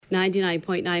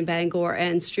99.9 Bangor,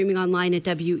 and streaming online at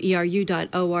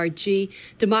weru.org.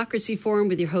 Democracy Forum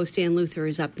with your host, Ann Luther,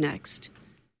 is up next.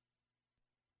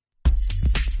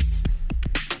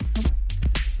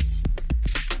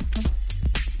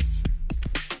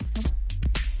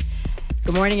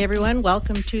 Good morning, everyone.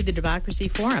 Welcome to the Democracy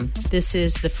Forum. This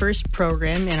is the first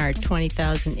program in our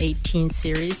 2018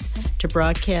 series to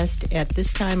broadcast at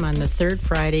this time on the third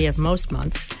Friday of most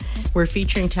months. We're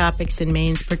featuring topics in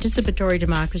Maine's participatory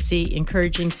democracy,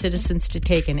 encouraging citizens to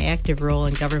take an active role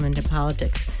in government and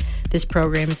politics. This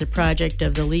program is a project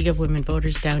of the League of Women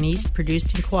Voters Down East,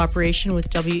 produced in cooperation with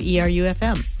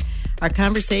WERU-FM. Our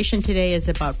conversation today is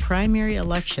about primary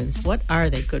elections. What are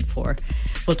they good for?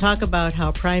 We'll talk about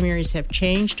how primaries have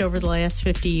changed over the last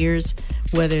 50 years,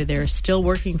 whether they're still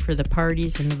working for the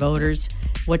parties and the voters,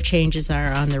 what changes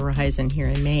are on the horizon here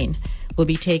in Maine. We'll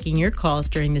be taking your calls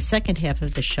during the second half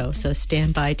of the show, so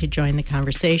stand by to join the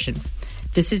conversation.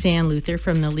 This is Ann Luther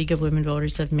from the League of Women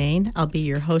Voters of Maine. I'll be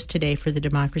your host today for the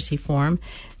Democracy Forum,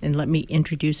 and let me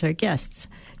introduce our guests.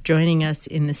 Joining us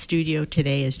in the studio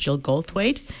today is Jill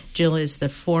Goldthwait. Jill is the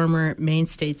former Maine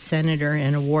State Senator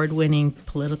and award-winning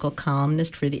political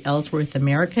columnist for the Ellsworth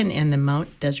American and the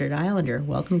Mount Desert Islander.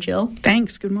 Welcome, Jill.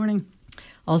 Thanks. Good morning.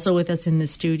 Also with us in the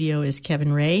studio is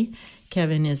Kevin Ray.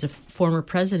 Kevin is a former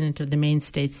president of the Maine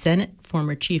State Senate,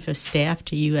 former chief of staff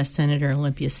to U.S. Senator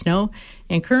Olympia Snowe,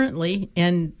 and currently,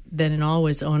 and then and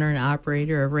always, owner and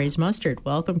operator of Ray's Mustard.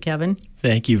 Welcome, Kevin.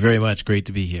 Thank you very much. Great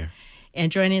to be here. And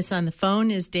joining us on the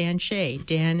phone is Dan Shea.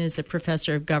 Dan is a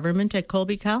professor of government at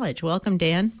Colby College. Welcome,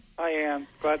 Dan. Hi, Ann.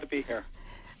 Glad to be here.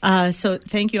 So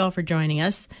thank you all for joining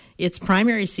us. It's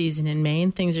primary season in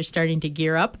Maine. Things are starting to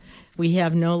gear up. We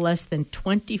have no less than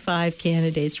 25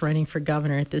 candidates running for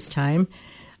governor at this time.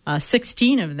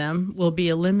 16 of them will be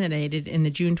eliminated in the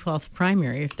June 12th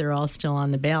primary if they're all still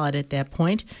on the ballot at that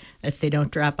point, if they don't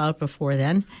drop out before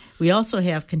then. We also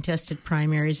have contested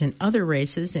primaries in other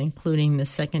races, including the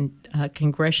 2nd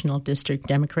Congressional District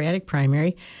Democratic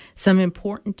primary. Some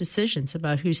important decisions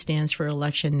about who stands for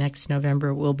election next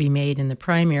November will be made in the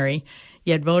primary.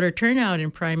 Yet voter turnout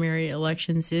in primary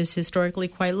elections is historically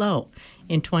quite low.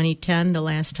 In 2010, the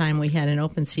last time we had an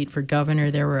open seat for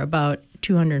governor, there were about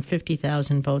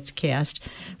 250,000 votes cast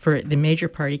for the major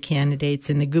party candidates.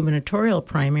 In the gubernatorial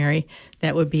primary,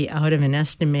 that would be out of an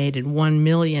estimated 1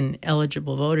 million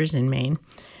eligible voters in Maine.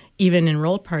 Even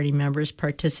enrolled party members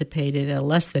participated at a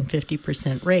less than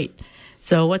 50% rate.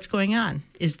 So what's going on?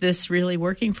 Is this really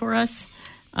working for us?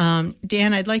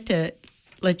 Dan, I'd like to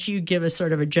let you give us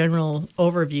sort of a general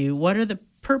overview. What are the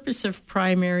purpose of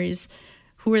primaries?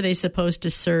 Who are they supposed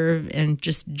to serve? And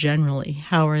just generally,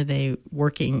 how are they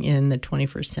working in the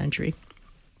 21st century?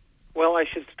 Well, I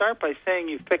should start by saying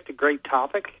you've picked a great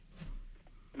topic.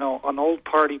 You know, an old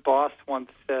party boss once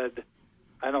said,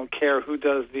 I don't care who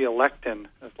does the electing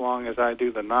as long as I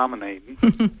do the nominating.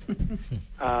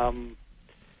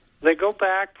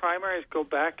 Primaries go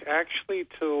back actually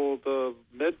to the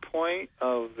midpoint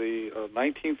of the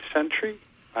 19th century.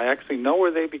 I actually know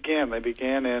where they began. They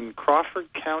began in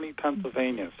Crawford County,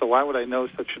 Pennsylvania. So why would I know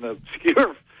such an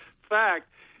obscure fact?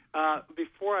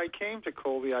 Before I came to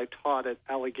Colby, I taught at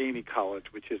Allegheny College,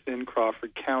 which is in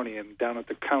Crawford County, and down at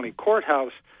the county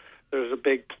courthouse, there's a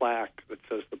big plaque that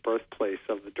says the birthplace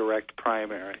of the direct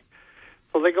primary.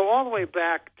 So they go all the way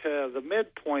back to the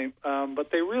midpoint, but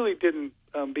they really didn't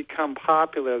become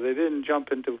popular. They didn't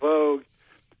jump into vogue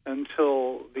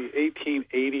until the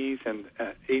 1880s and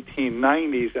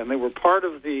 1890s, and they were part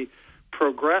of the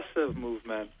progressive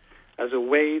movement as a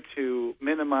way to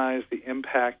minimize the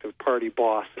impact of party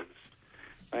bosses.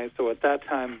 Right? So at that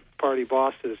time, party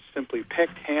bosses simply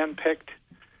hand-picked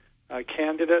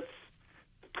candidates,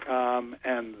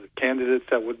 and candidates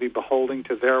that would be beholden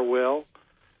to their will.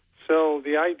 So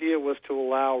the idea was to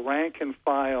allow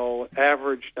rank-and-file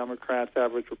average Democrats,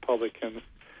 average Republicans,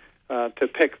 to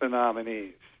pick the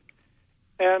nominees.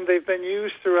 And they've been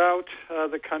used throughout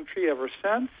the country ever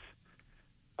since.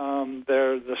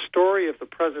 The story of the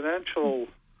presidential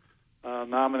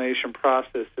nomination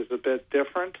process is a bit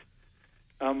different.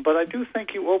 But I do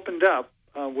think you opened up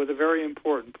with a very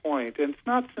important point. And it's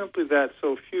not simply that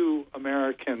so few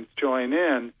Americans join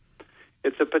in.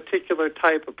 It's a particular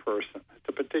type of person. It's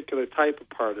a particular type of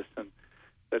partisan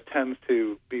that tends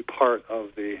to be part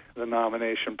of the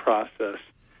nomination process.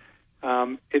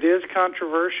 It is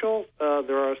controversial.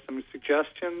 There are some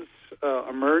suggestions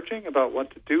emerging about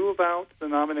what to do about the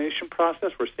nomination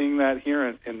process. We're seeing that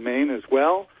here in Maine as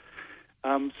well.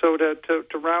 So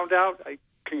to round out, I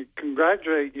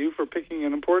congratulate you for picking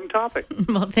an important topic.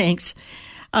 Well, thanks.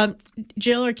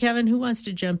 Jill or Kevin, who wants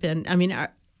to jump in? I mean,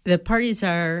 the parties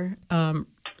are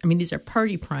these are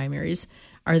party primaries.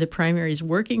 Are the primaries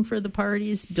working for the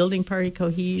parties, building party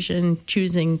cohesion,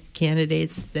 choosing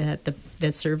candidates that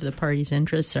serve the party's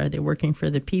interests? Are they working for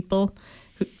the people?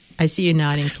 I see you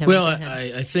nodding, Kevin. Well,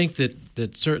 I think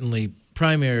that certainly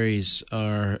primaries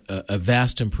are a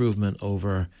vast improvement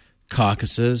over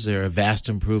caucuses. They're a vast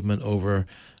improvement over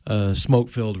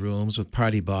smoke-filled rooms with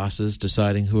party bosses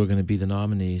deciding who are going to be the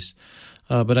nominees.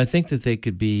 But I think that they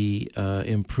could be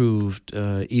improved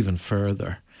even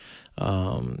further.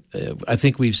 I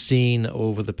think we've seen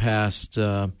over the past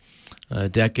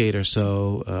decade or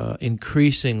so,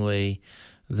 increasingly,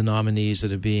 the nominees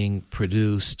that are being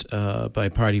produced by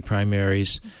party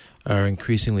primaries are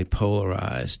increasingly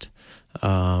polarized,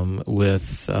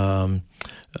 with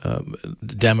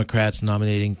Democrats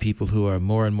nominating people who are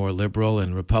more and more liberal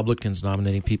and Republicans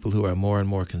nominating people who are more and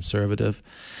more conservative.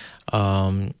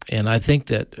 And I think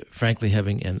that, frankly,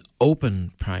 having an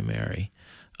open primary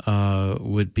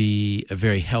would be a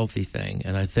very healthy thing.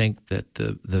 And I think that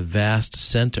the vast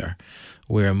center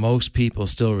where most people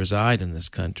still reside in this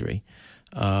country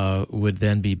would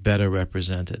then be better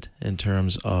represented in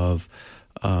terms of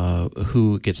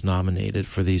who gets nominated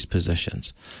for these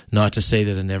positions. Not to say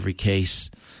that in every case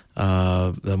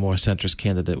the more centrist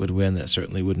candidate would win. That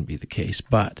certainly wouldn't be the case.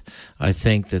 But I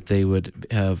think that they would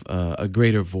have a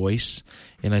greater voice,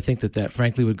 and I think that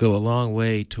frankly would go a long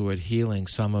way toward healing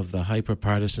some of the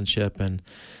hyper-partisanship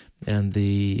and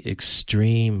the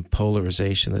extreme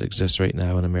polarization that exists right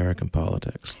now in American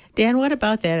politics. Dan, what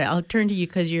about that? I'll turn to you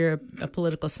because you're a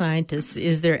political scientist.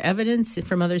 Is there evidence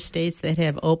from other states that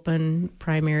have open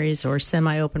primaries or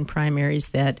semi-open primaries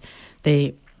that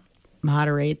they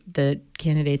moderate the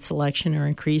candidate selection or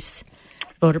increase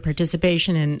voter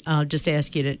participation? And I'll just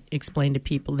ask you to explain to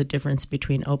people the difference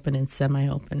between open and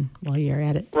semi-open while you're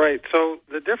at it. Right. So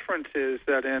the difference is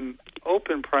that in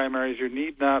open primaries, you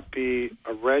need not be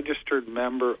a registered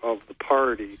member of the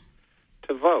party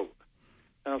to vote.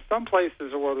 Now, some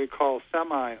places are what we call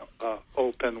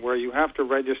semi-open, where you have to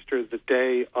register the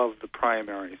day of the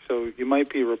primary. So you might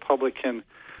be Republican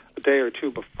a day or two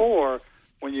before.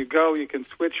 When you go, you can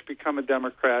switch, become a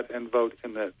Democrat, and vote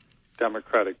in the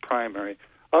Democratic primary.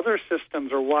 Other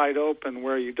systems are wide open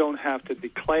where you don't have to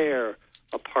declare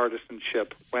a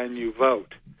partisanship when you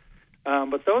vote.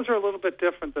 But those are a little bit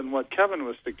different than what Kevin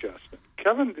was suggesting.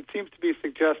 Kevin, it seems to be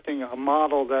suggesting a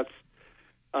model that's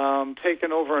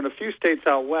taken over in a few states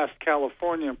out west.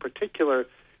 California in particular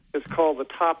is called the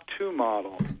top two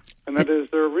model. And that is,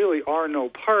 there really are no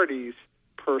parties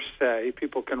per se.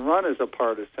 People can run as a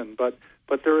partisan, but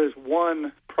there is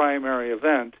one primary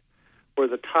event where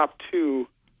the top two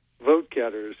vote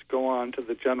getters go on to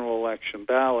the general election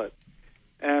ballot.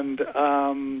 And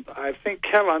I think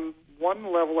on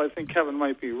one level, I think Kevin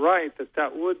might be right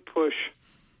that would push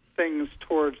things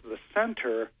towards the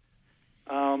center.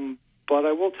 But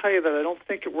I will tell you that I don't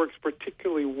think it works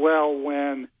particularly well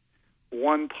when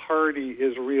one party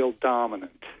is real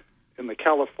dominant. In the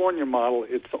California model,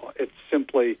 it's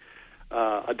simply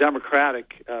a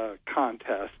Democratic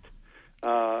contest.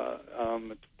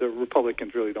 The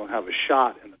Republicans really don't have a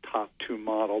shot in the top two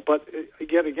model. But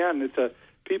yet again,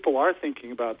 people are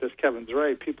thinking about this. Kevin's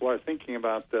right. People are thinking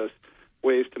about this,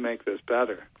 ways to make this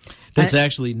better. That's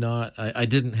actually not. I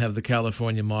didn't have the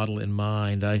California model in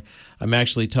mind. I'm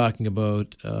actually talking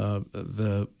about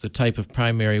the type of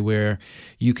primary where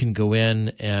you can go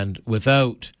in and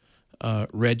without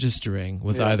registering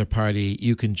with either party,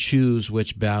 you can choose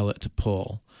which ballot to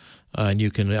pull. And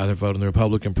you can either vote in the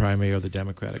Republican primary or the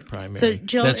Democratic primary. So,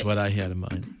 Jill, that's what I had in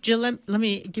mind. Jill, let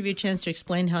me give you a chance to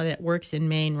explain how that works in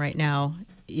Maine right now.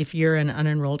 If you're an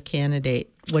unenrolled candidate,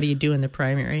 what do you do in the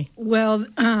primary? Well,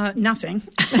 nothing.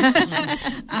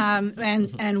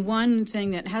 And one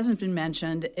thing that hasn't been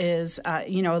mentioned is, a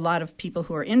lot of people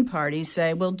who are in parties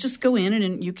say, well, just go in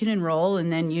and you can enroll,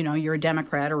 and then, you're a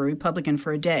Democrat or a Republican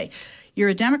for a day. You're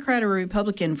a Democrat or a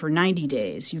Republican for 90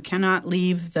 days. You cannot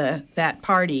leave that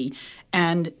party,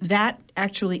 and that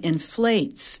actually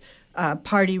inflates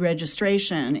party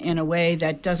registration in a way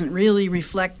that doesn't really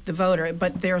reflect the voter.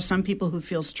 But there are some people who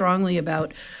feel strongly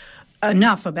about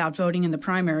voting in the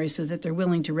primary so that they're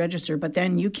willing to register. But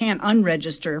then you can't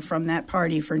unregister from that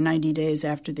party for 90 days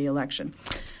after the election.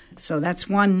 So that's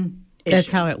one issue.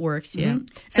 That's how it works, yeah. Mm-hmm.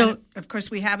 So, and of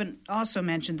course, we haven't also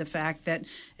mentioned the fact that,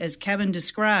 as Kevin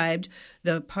described,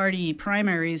 the party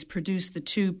primaries produce the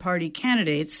two party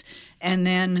candidates, And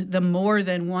then the more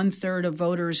than 1/3 of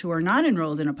voters who are not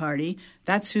enrolled in a party,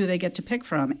 that's who they get to pick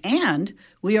from. And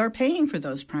we are paying for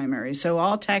those primaries. So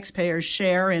all taxpayers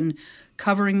share in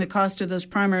covering the cost of those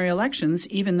primary elections,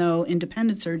 even though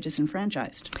independents are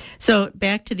disenfranchised. So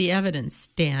back to the evidence,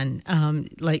 Dan.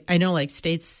 I know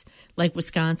states like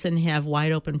Wisconsin have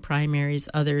wide open primaries,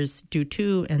 others do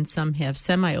too, and some have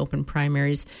semi-open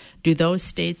primaries. Do those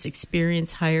states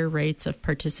experience higher rates of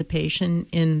participation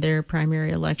in their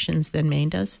primary elections than Maine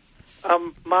does?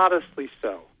 Modestly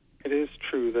so. It is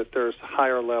true that there's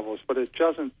higher levels, but it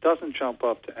doesn't jump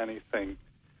up to anything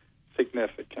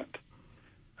significant.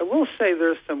 I will say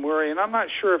there's some worry, and I'm not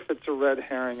sure if it's a red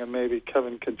herring, and maybe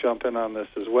Kevin could jump in on this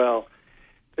as well.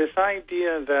 This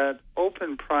idea that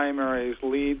open primaries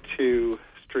lead to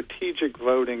strategic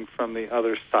voting from the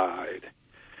other side.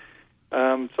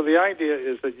 So the idea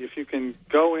is that if you can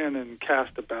go in and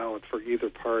cast a ballot for either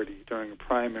party during a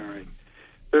primary,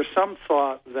 there's some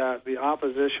thought that the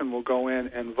opposition will go in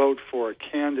and vote for a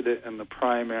candidate in the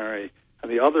primary and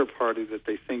the other party that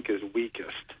they think is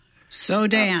weakest. So,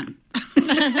 Dan,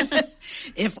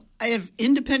 if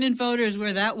independent voters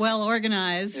were that well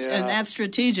organized and that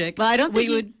strategic, well, I don't think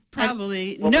we would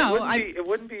probably It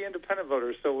wouldn't be independent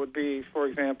voters. So it would be, for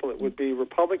example, it would be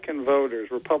Republican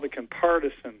voters, Republican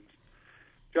partisans,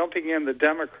 jumping in the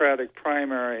Democratic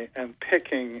primary and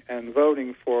picking and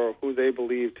voting for who they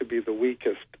believe to be the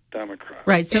weakest Democrat.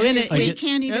 Right. So we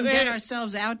can't even get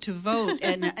ourselves out to vote,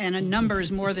 and a number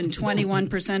is more than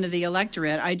 21% of the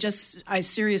electorate. I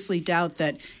seriously doubt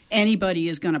that anybody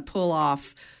is going to pull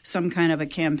off some kind of a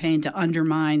campaign to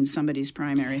undermine somebody's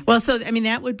primary. Well, so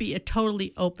that would be a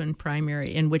totally open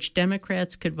primary in which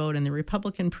Democrats could vote in the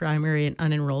Republican primary and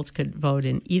unenrolleds could vote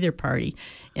in either party.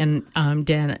 And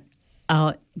Dan,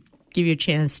 I'll give you a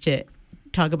chance to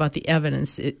talk about the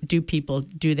evidence. Do people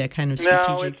do that kind of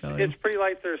strategic voting? It's pretty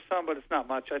light. There's some, but it's not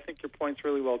much. I think your point's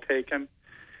really well taken.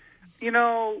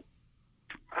 I'm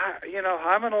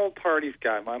an old parties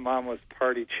guy. My mom was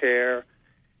party chair.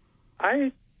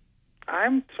 I'm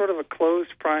sort of a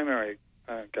closed primary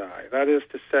guy. That is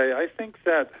to say, I think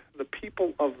that the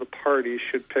people of the party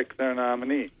should pick their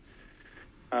nominee.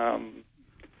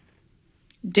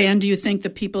 Dan, do you think the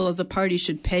people of the party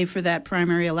should pay for that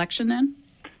primary election then?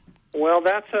 Well,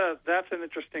 that's an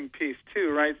interesting piece too,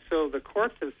 right? So the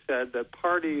courts have said that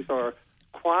parties are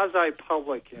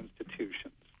quasi-public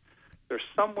institutions. They're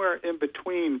somewhere in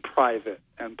between private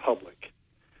and public.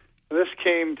 This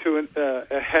came to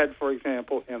a head, for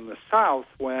example, in the South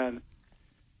when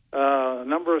a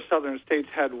number of southern states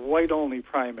had white-only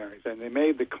primaries, and they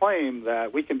made the claim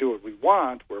that we can do what we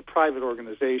want. We're a private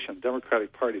organization,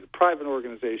 Democratic Party, the private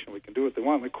organization. We can do what they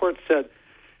want. And the court said,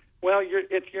 well,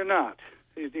 you're not.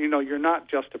 You're not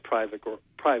just a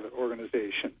private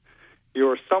organization.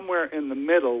 You're somewhere in the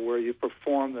middle where you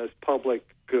perform this public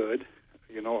good.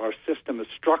 Our system is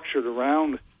structured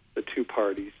around the two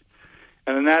parties.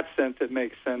 And in that sense, it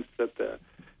makes sense that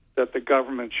the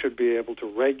government should be able to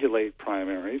regulate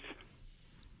primaries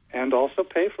and also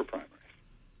pay for primaries.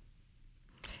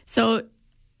 So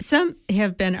some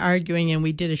have been arguing, and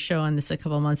we did a show on this a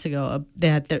couple of months ago,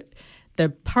 that the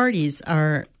parties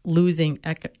are losing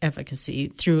efficacy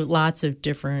through lots of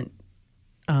different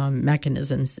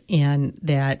mechanisms, and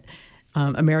that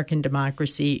American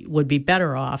democracy would be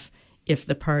better off if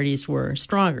the parties were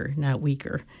stronger, not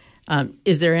weaker.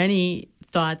 Is there any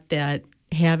thought that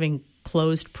having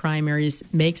closed primaries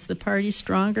makes the party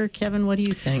stronger? Kevin, what do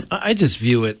you think? I just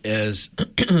view it as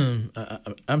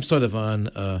I'm sort of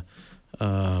on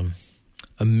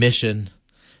a mission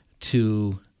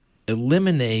to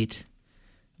eliminate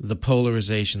the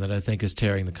polarization that I think is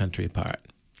tearing the country apart.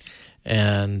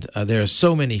 And there are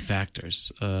so many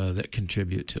factors that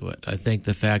contribute to it. I think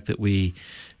the fact that we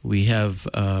have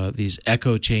these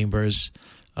echo chambers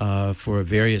for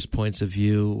various points of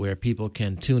view where people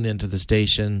can tune into the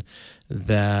station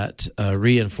that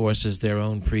reinforces their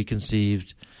own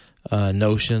preconceived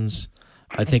notions.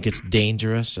 I think it's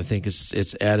dangerous. I think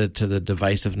it's added to the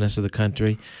divisiveness of the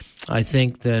country. I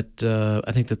think that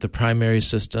the primary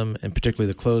system, and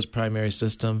particularly the closed primary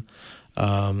system,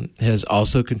 has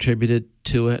also contributed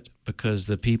to it, because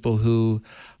the people who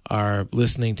are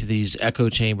listening to these echo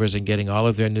chambers and getting all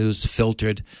of their news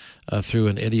filtered through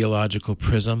an ideological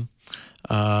prism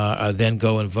then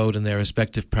go and vote in their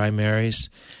respective primaries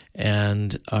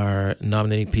and are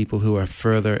nominating people who are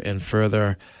further and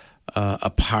further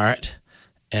apart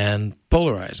and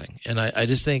polarizing. And I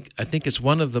think it's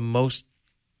one of the most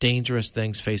dangerous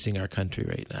things facing our country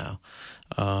right now.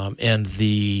 And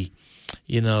the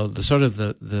sort of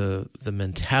the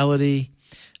mentality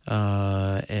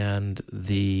and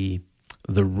the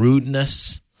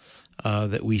rudeness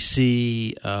that we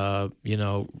see,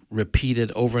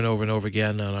 repeated over and over and over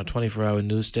again on our 24-hour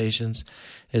news stations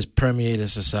has permeated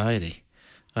society.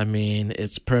 I mean,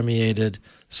 it's permeated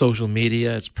social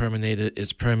media. It's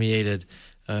permeated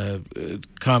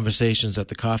conversations at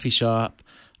the coffee shop.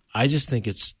 I just think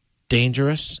it's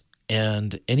dangerous,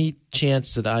 and any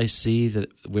chance that I see that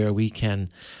where we can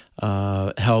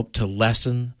help to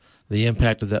lessen the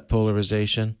impact of that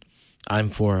polarization, I'm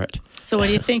for it. So what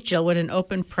do you think, Jill? Would an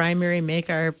open primary make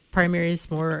our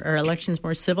elections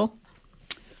more civil?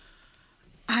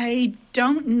 I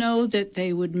don't know that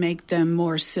they would make them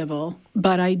more civil,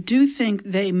 but I do think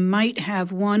they might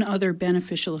have one other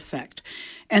beneficial effect.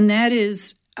 And that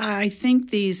is, I think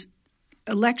these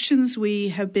elections we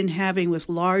have been having with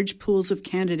large pools of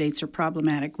candidates are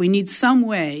problematic. We need some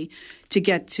way to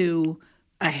get to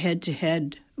a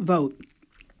head-to-head vote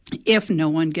if no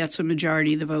one gets a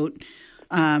majority of the vote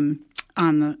on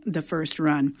the first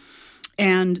run.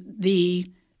 And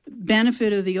the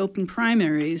benefit of the open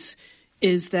primaries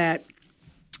is that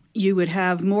you would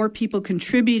have more people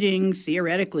contributing,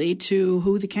 theoretically, to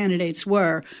who the candidates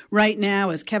were. Right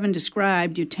now, as Kevin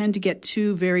described, you tend to get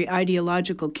two very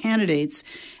ideological candidates,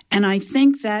 and I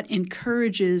think that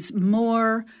encourages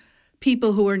more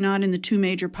people who are not in the two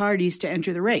major parties to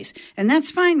enter the race. And that's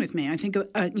fine with me. I think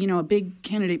a big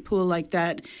candidate pool like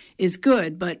that is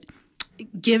good, but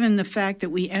given the fact that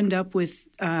we end up with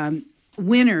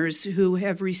winners who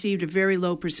have received a very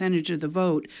low percentage of the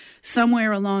vote,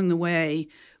 somewhere along the way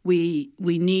we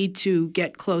need to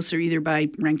get closer, either by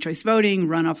ranked choice voting,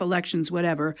 runoff elections,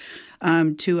 whatever,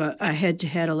 to a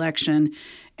head-to-head election.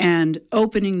 And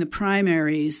opening the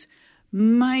primaries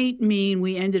might mean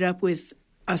we ended up with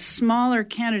a smaller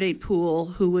candidate pool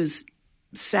who was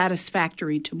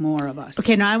satisfactory to more of us.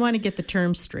 Okay, now I want to get the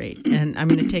terms straight, and I'm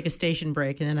going to take a station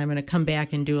break, and then I'm going to come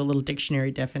back and do a little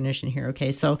dictionary definition here.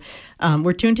 Okay, so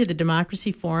we're tuned to the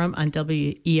Democracy Forum on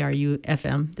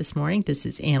WERU-FM this morning. This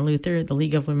is Ann Luther, the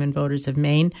League of Women Voters of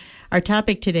Maine. Our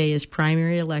topic today is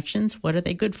primary elections. What are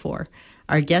they good for?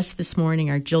 Our guests this morning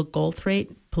are Jill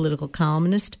Goldthwait, political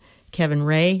columnist, Kevin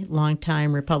Ray,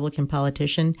 longtime Republican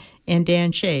politician, and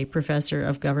Dan Shea, professor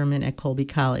of government at Colby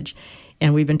College.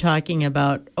 And we've been talking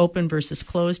about open versus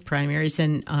closed primaries,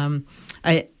 and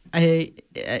I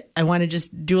want to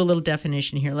just do a little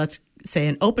definition here. Let's say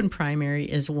an open primary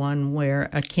is one where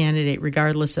a candidate,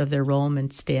 regardless of their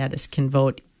enrollment status, can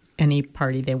vote any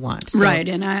party they want. So, right,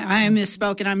 and I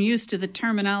misspoke, and I'm used to the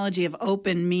terminology of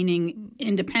open, meaning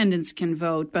independents can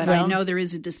vote, but I know there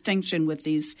is a distinction with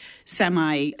these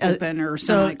semi-open or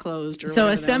semi-closed. So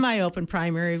a semi-open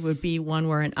primary would be one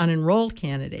where an unenrolled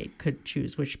candidate could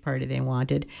choose which party they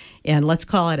wanted, and let's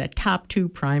call it a top two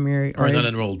primary. Or an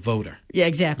unenrolled voter. Yeah,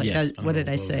 exactly. Yes, what did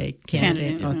I say?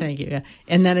 Candidate. Oh, thank you. Yeah.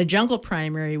 And then a jungle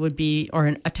primary would be, or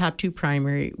a top two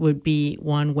primary would be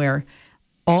one where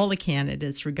all the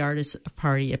candidates, regardless of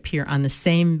party, appear on the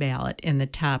same ballot, and the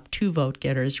top two vote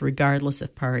getters, regardless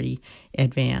of party,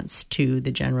 advance to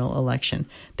the general election.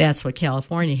 That's what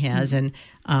California has, and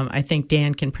I think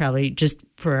Dan can probably, just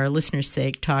for our listeners'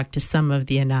 sake, talk to some of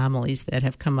the anomalies that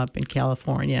have come up in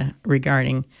California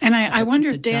regarding. And I wonder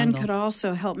if Dan could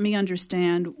also help me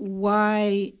understand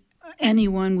why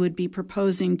anyone would be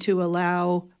proposing to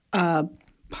allow a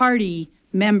party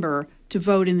member to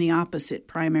vote in the opposite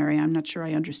primary. I'm not sure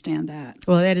I understand that.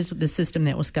 Well, that is the system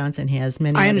that Wisconsin has.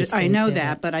 Many other states I know have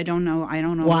that, but I don't know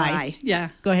why. Yeah.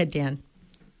 Go ahead, Dan.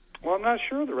 Well, I'm not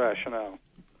sure of the rationale,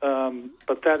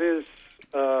 but that is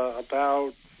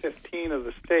about 15 of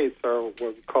the states are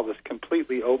what we call this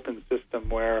completely open system,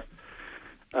 where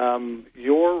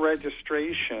your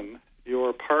registration,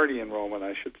 your party enrollment,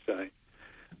 I should say,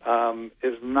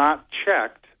 is not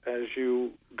checked as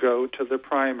you go to the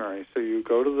primary. So you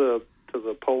go to the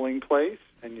polling place,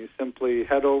 and you simply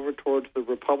head over towards the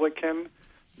Republican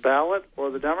ballot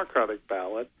or the Democratic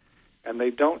ballot, and they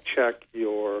don't check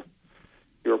your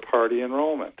party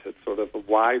enrollment. It's sort of a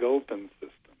wide open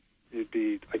system. You'd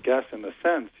be, I guess, in a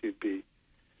sense, you'd be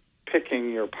picking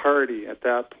your party at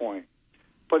that point.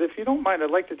 But if you don't mind,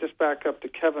 I'd like to just back up to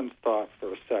Kevin's thought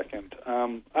for a second.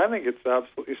 I think it's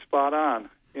absolutely spot on.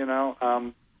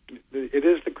 It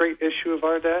is the great issue of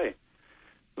our day.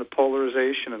 The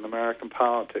polarization in American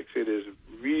politics, it is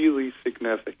really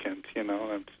significant, and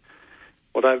it's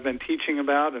what I've been teaching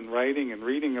about and writing and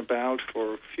reading about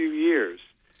for a few years.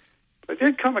 I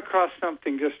did come across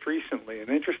something just recently, an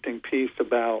interesting piece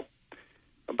about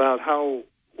how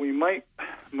we might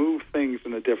move things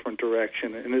in a different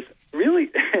direction, and it's really,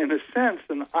 in a sense,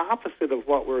 an opposite of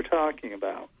what we're talking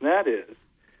about. And that is,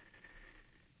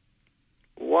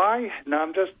 Why?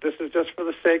 No, this is just for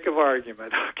the sake of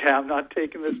argument. Okay, I'm not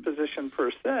taking this position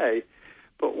per se,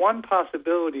 but one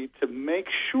possibility to make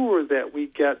sure that we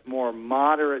get more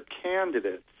moderate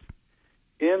candidates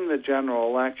in the general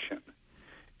election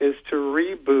is to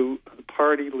reboot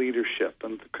party leadership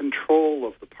and the control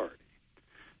of the party.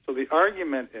 So the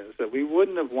argument is that we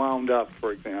wouldn't have wound up,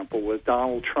 for example, with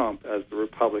Donald Trump as the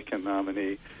Republican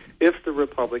nominee if the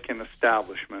Republican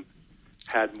establishment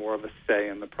had more of a say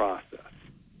in the process.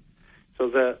 So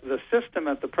the system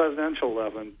at the presidential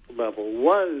level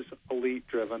was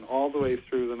elite-driven all the way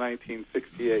through the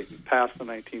 1968 and past the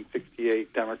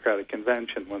 1968 Democratic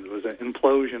Convention when there was an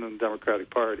implosion in the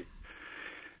Democratic Party.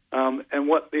 And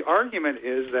what the argument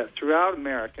is that throughout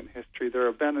American history there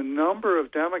have been a number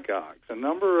of demagogues, a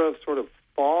number of sort of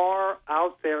far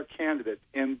out there candidates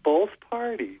in both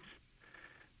parties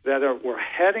that were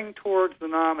heading towards the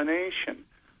nomination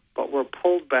but were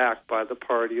pulled back by the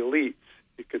party elites.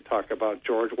 You could talk about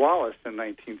George Wallace in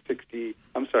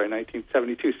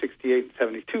 1972, 68, and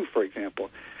 72, for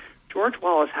example. George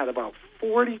Wallace had about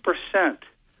 40%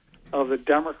 of the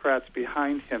Democrats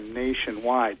behind him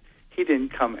nationwide. He didn't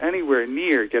come anywhere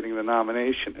near getting the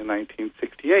nomination in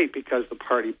 1968 because the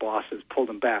party bosses pulled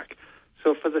him back.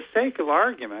 So for the sake of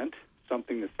argument,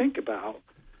 something to think about,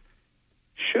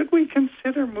 should we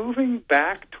consider moving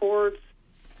back towards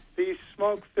these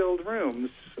smoke-filled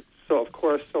rooms? So, of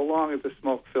course, so long as the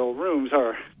smoke-filled rooms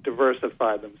are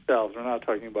diversified themselves. We're not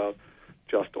talking about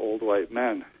just old white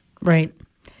men. Right.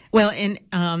 Well, and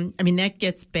that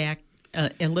gets back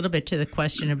a little bit to the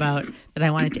question about that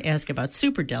I wanted to ask about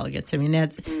superdelegates. I mean,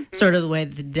 that's sort of the way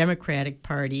that the Democratic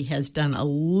Party has done a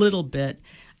little bit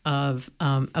of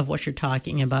what you're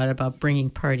talking about bringing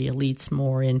party elites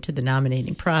more into the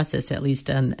nominating process, at least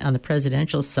on the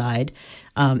presidential side.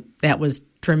 That was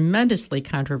tremendously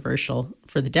controversial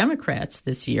for the Democrats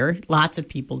this year. Lots of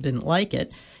people didn't like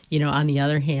it. On the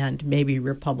other hand, maybe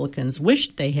Republicans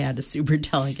wished they had a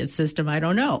superdelegate system. I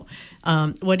don't know.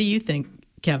 What do you think,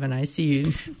 Kevin? I see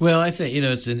you. Well, I think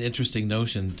it's an interesting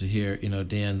notion to hear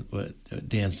Dan what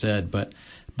Dan said, but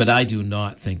I do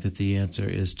not think that the answer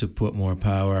is to put more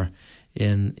power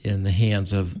in the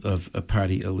hands of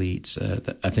party elites.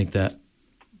 I think that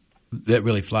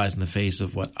really flies in the face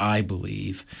of what I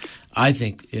believe. I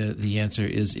think the answer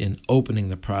is in opening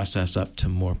the process up to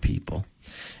more people.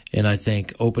 And I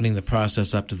think opening the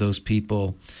process up to those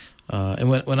people, and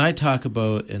when I talk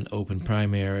about an open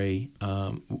primary,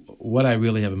 what I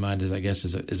really have in mind is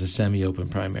a semi-open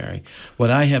primary.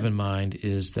 What I have in mind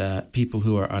is that people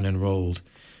who are unenrolled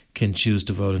can choose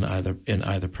to vote in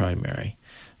either primary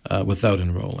without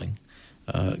enrolling.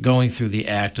 Going through the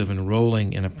act of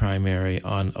enrolling in a primary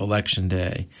on Election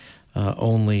Day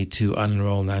only to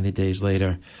unenroll 90 days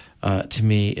later, to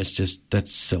me,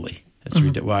 that's silly. It's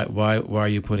ridiculous. Why are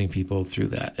you putting people through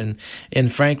that?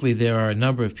 And frankly, there are a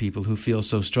number of people who feel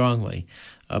so strongly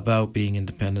about being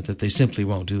independent that they simply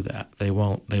won't do that. They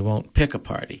won't pick a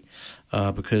party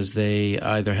because they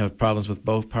either have problems with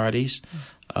both parties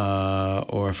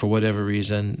or for whatever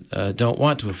reason don't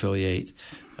want to affiliate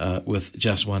with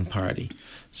just one party.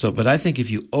 But I think if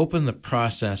you open the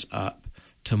process up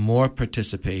to more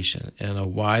participation in a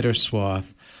wider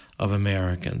swath of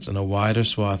Americans and a wider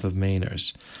swath of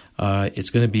Mainers, it's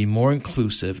going to be more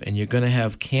inclusive, and you're going to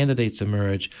have candidates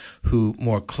emerge who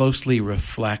more closely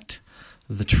reflect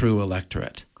the true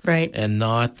electorate, right, and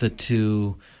not the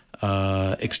two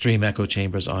extreme echo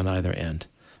chambers on either end,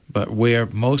 but where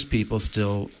most people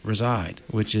still reside,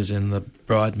 which is in the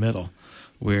broad middle,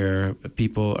 where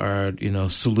people are,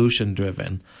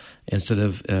 solution-driven instead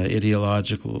of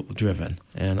ideological-driven.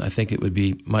 And I think it would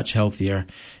be much healthier,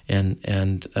 and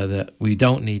that we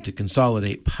don't need to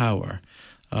consolidate power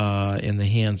in the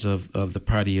hands of the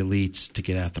party elites to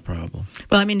get at the problem.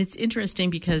 Well, it's interesting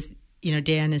because,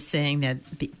 Dan is saying that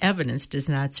the evidence does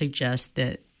not suggest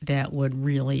that would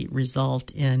really result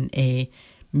in a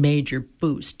major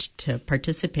boost to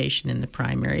participation in the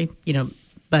primary,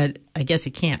 but I guess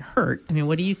it can't hurt.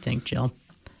 What do you think, Jill?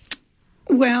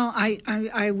 Well,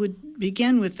 I would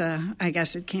begin with I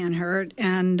guess it can hurt,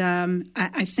 and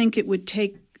I think it would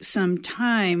take some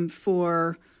time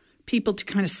for people to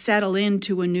kind of settle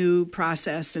into a new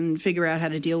process and figure out how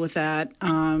to deal with that,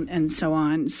 and so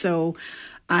on. So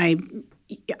I'm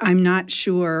not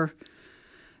sure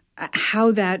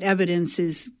how that evidence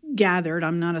is gathered.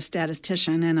 I'm not a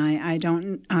statistician, and I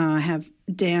don't have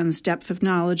Dan's depth of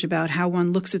knowledge about how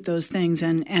one looks at those things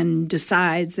and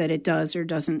decides that it does or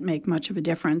doesn't make much of a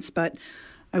difference. But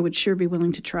I would sure be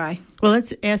willing to try. Well,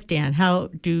 let's ask Dan, how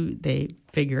do they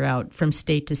figure out from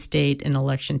state to state and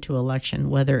election to election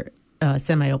whether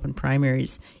semi-open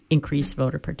primaries increase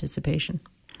voter participation?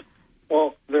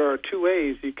 Well, there are two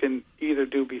ways. You can either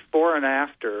do before and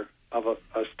after of a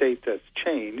state that's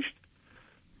changed,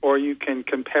 or you can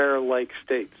compare like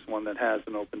states, one that has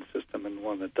an open system and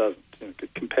one that doesn't. You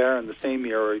could compare in the same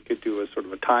year, or you could do a sort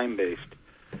of a time-based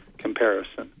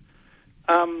comparison.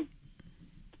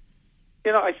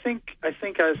 I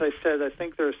think, as I said, I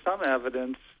think there's some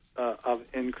evidence of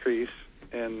increase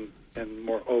in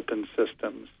more open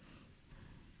systems.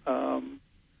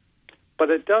 But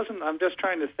it doesn't, I'm just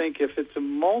trying to think, if it's a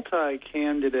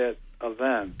multi-candidate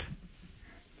event,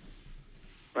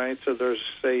 right, so there's,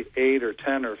 say, 8 or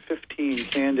 10 or 15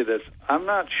 candidates, I'm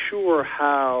not sure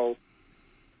how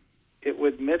it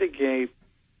would mitigate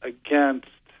against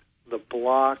the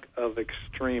block of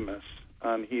extremists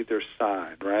on either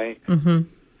side, right? Mm-hmm.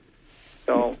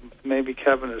 So maybe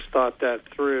Kevin has thought that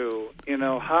through.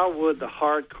 How would the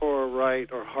hardcore right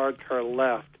or hardcore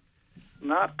left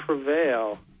not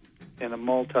prevail in a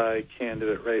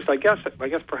multi-candidate race? I guess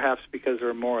perhaps because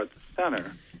they're more at the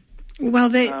center. Well,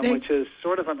 which is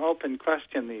sort of an open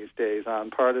question these days on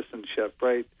partisanship,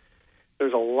 right?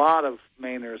 There's a lot of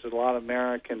Mainers and a lot of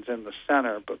Americans in the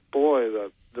center, but boy,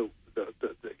 the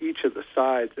each of the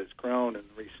sides has grown in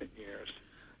recent years.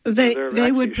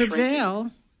 They would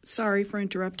prevail. Sorry for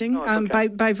interrupting. Okay.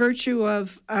 By virtue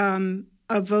of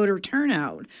voter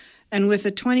turnout, and with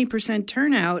a 20%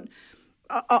 turnout,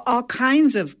 all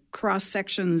kinds of cross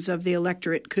sections of the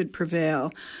electorate could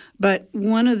prevail. But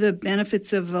one of the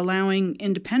benefits of allowing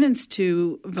independents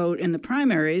to vote in the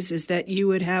primaries is that you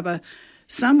would have a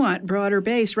somewhat broader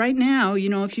base. Right now,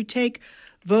 if you take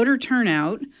voter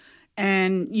turnout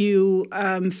and you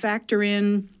factor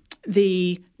in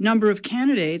the number of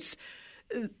candidates,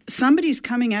 somebody's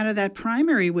coming out of that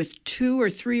primary with 2 or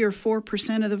 3 or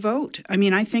 4% of the vote. I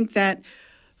mean, I think that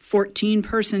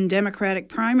 14-person Democratic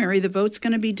primary, the vote's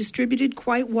going to be distributed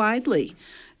quite widely.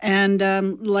 And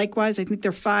likewise, I think there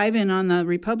are 5 in on the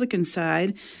Republican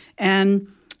side.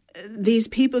 And these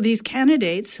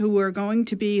candidates who are going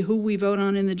to be who we vote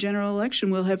on in the general election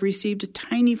will have received a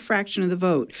tiny fraction of the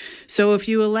vote. So if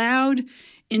you allowed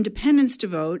independents to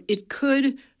vote, it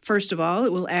could, first of all,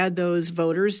 it will add those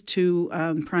voters to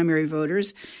primary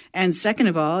voters. And second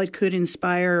of all, it could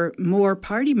inspire more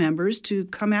party members to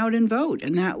come out and vote.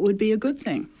 And that would be a good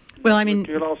thing. Well, I mean,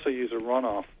 you could also use a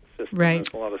runoff system. Right.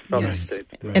 There's a lot of southern Yes. states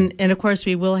do. And of course,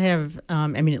 we will have,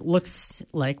 it looks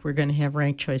like we're going to have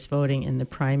ranked choice voting in the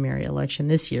primary election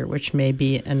this year, which may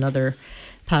be another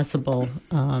possible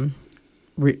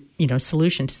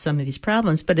solution to some of these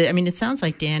problems. But it sounds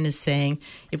like Dan is saying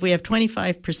if we have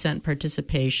 25%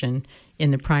 participation in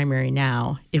the primary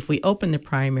now, if we open the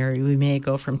primary, we may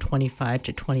go from 25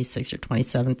 to 26 or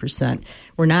 27%.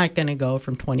 We're not going to go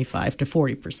from 25 to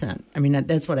 40%. I mean,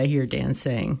 that's what I hear Dan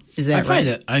saying. Is that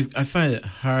right? I find it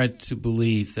hard to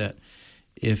believe that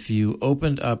if you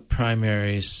opened up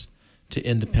primaries to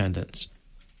independents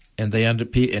and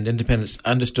independents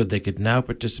understood they could now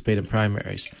participate in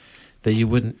primaries, that you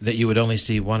would only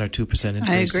see 1 or 2% increase.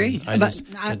 I agree. It's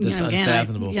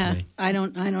unfathomable to me. I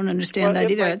don't understand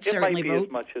that either. I'd certainly it might be vote.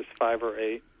 as much as 5 or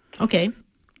 8. Okay.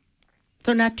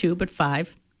 So not 2, but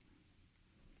 5.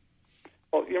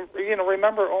 Well,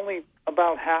 remember, only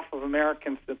about half of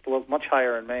Americans, much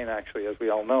higher in Maine, actually, as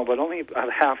we all know, but only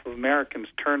about half of Americans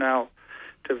turn out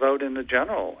to vote in the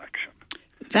general election.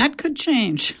 That could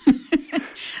change.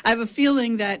 I have a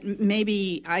feeling that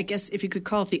maybe, I guess if you could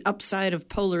call it the upside of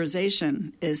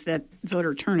polarization, is that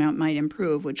voter turnout might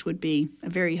improve, which would be a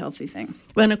very healthy thing.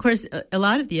 Well, and of course, a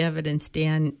lot of the evidence,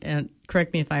 Dan,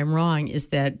 correct me if I'm wrong, is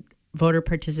that voter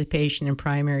participation in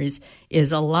primaries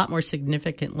is a lot more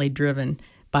significantly driven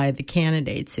by the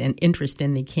candidates and interest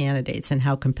in the candidates and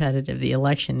how competitive the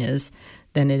election is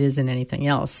than it is in anything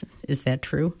else. Is that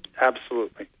true?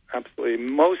 Absolutely.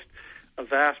 A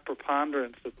vast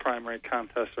preponderance of primary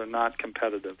contests are not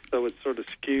competitive, so it sort of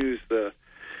skews the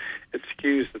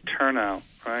turnout,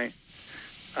 right?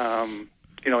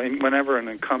 Whenever an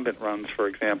incumbent runs, for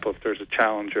example, if there's a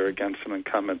challenger against an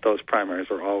incumbent, those primaries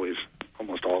are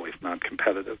almost always not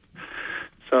competitive.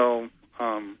 So,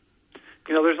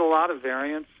 there's a lot of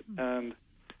variance, and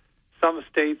some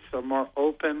states are more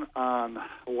open on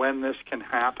when this can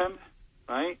happen,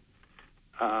 right?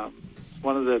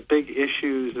 One of the big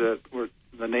issues that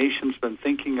the nation's been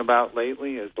thinking about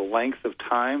lately is the length of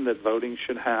time that voting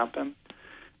should happen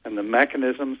and the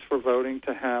mechanisms for voting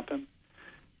to happen.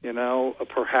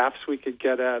 Perhaps we could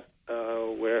get at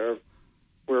where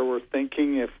we're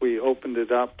thinking if we opened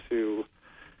it up to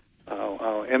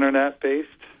internet-based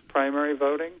primary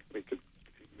voting. We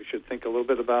should think a little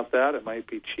bit about that. It might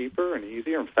be cheaper and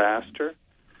easier and faster.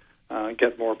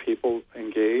 get more people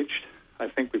engaged. I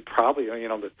think we probably,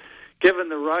 but given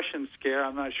the Russian scare,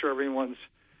 I'm not sure everyone's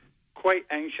quite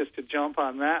anxious to jump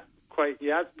on that quite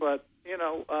yet, but,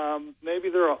 maybe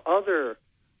there are other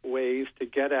ways to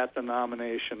get at the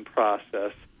nomination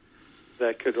process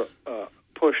that could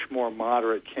push more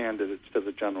moderate candidates to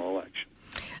the general election.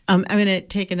 I'm going to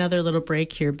take another little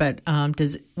break here, but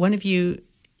does one of you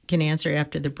can answer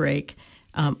after the break?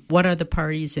 What are the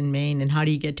parties in Maine, and how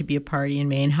do you get to be a party in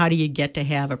Maine? How do you get to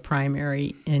have a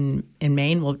primary in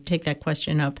Maine? We'll take that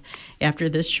question up after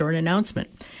this short announcement.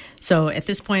 So at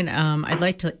this point, I'd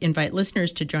like to invite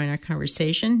listeners to join our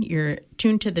conversation. You're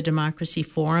tuned to the Democracy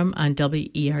Forum on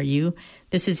WERU.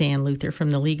 This is Ann Luther from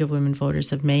the League of Women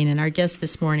Voters of Maine, and our guests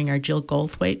this morning are Jill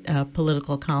Goldthwait, a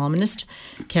political columnist,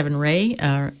 Kevin Ray,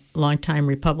 a longtime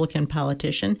Republican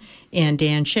politician, and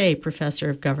Dan Shea, professor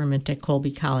of government at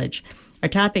Colby College. Our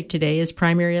topic today is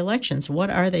primary elections. What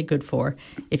are they good for?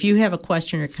 If you have a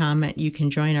question or comment, you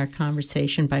can join our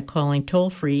conversation by calling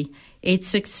toll-free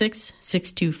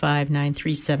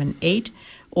 866-625-9378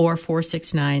 or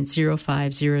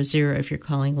 469-0500 if you're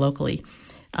calling locally.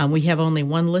 We have only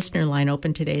one listener line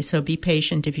open today, so be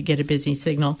patient if you get a busy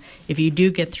signal. If you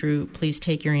do get through, please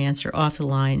take your answer off the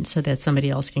line so that somebody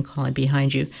else can call in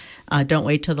behind you. Don't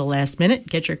wait till the last minute.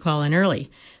 Get your call in early.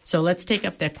 So let's take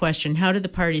up that question. How do the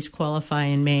parties qualify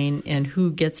in Maine, and who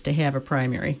gets to have a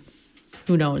primary?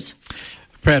 Who knows?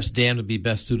 Perhaps Dan would be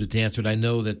best suited to answer it. I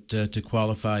know that to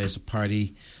qualify as a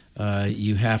party,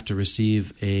 you have to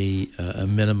receive a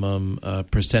minimum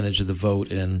percentage of the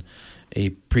vote in a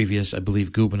previous, I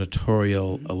believe,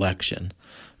 gubernatorial election.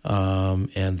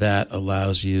 And that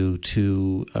allows you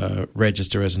to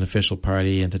register as an official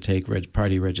party and to take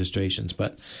party registrations.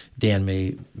 But Dan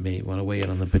may want to weigh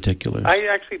in on the particulars. I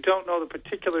actually don't know the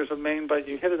particulars of Maine, but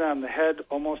you hit it on the head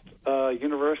almost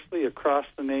universally across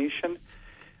the nation.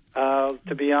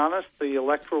 To be honest, the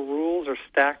electoral rules are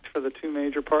stacked for the two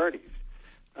major parties.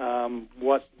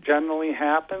 What generally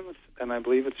happens, and I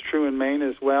believe it's true in Maine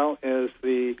as well, is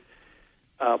the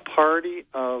party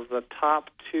of the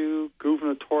top two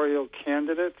gubernatorial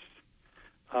candidates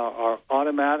are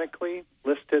automatically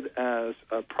listed as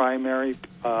primary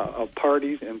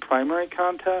parties in primary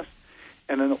contests,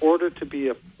 and in order to be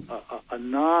a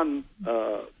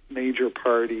non-major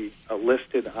party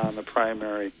listed on the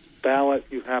primary ballot,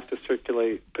 you have to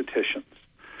circulate petitions,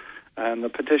 and the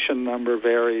petition number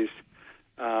varies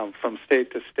from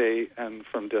state to state and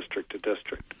from district to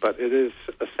district. But it is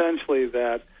essentially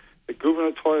that the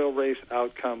gubernatorial race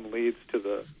outcome leads to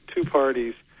the two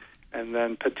parties, and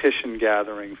then petition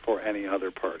gathering for any other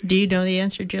party. Do you know the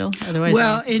answer, Jill? Otherwise,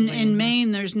 well, in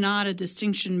Maine, there's not a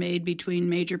distinction made between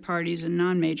major parties and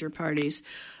non-major parties.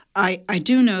 I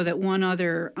do know that one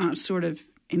other sort of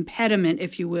impediment,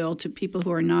 if you will, to people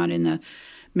who are not in the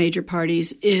major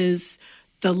parties is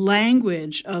the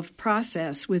language of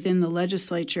process within the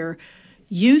legislature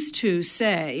used to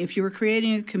say if you were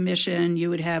creating a commission, you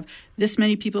would have this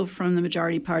many people from the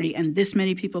majority party and this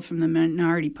many people from the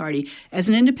minority party. As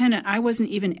an independent, I wasn't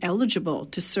even eligible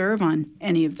to serve on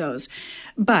any of those.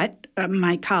 But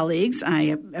my colleagues,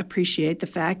 I appreciate the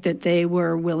fact that they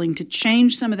were willing to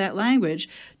change some of that language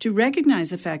to recognize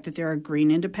the fact that there are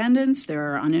green independents,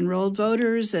 there are unenrolled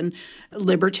voters and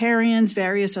libertarians,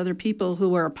 various other people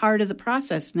who are a part of the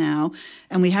process now,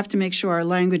 and we have to make sure our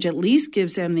language at least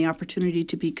gives them the opportunity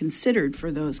to be considered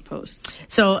for those posts.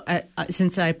 So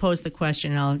since I posed the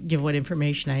question, I'll give what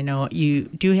information I know. You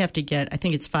do have to get, I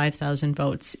think it's 5,000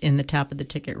 votes in the top of the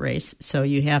ticket race. So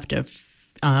you have to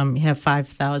have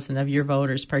 5,000 of your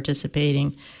voters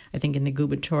participating, I think, in the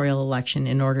gubernatorial election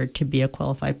in order to be a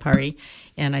qualified party.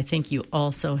 And I think you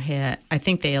also I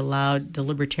think they allowed the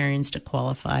Libertarians to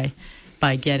qualify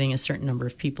by getting a certain number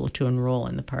of people to enroll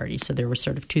in the party. So there were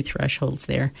sort of two thresholds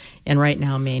there. And right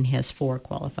now, Maine has 4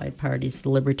 qualified parties: the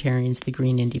Libertarians, the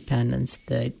Green Independents,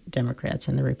 the Democrats,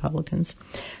 and the Republicans.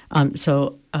 I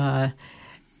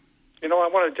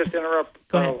want to just interrupt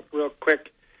real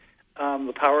quick.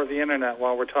 The power of the Internet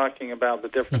while we're talking about the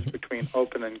difference between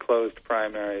open and closed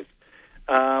primaries.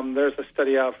 There's a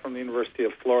study out from the University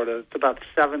of Florida. It's about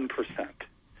 7%.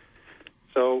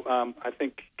 So I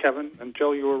think, Kevin and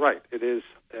Joe, you were right. It is,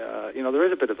 there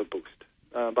is a bit of a boost,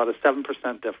 about a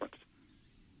 7% difference.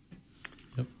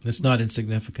 Yep. It's not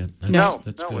insignificant.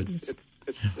 That's good.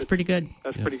 It's pretty good.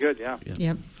 That's pretty good, yeah.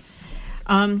 Yep.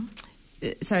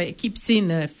 So I keep seeing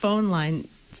the phone line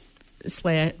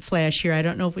flash here. I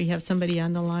don't know if we have somebody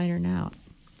on the line or not.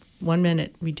 1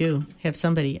 minute, we do have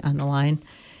somebody on the line,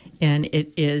 and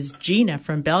it is Gina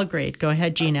from Belgrade. Go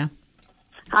ahead, Gina.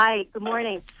 Hi, good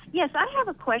morning. Yes, I have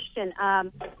a question. I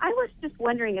was just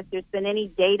wondering if there's been any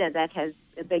data that has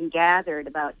been gathered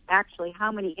about actually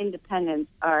how many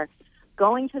independents are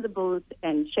going to the booth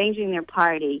and changing their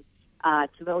party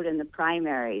to vote in the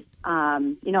primaries.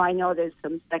 I know there's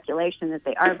some speculation that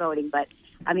they are voting, but,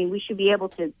 we should be able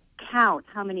to count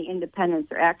how many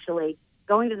independents are actually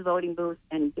going to the voting booth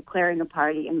and declaring a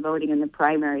party and voting in the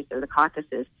primaries or the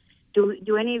caucuses.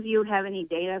 Do any of you have any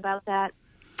data about that?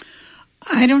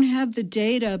 I don't have the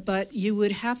data, but you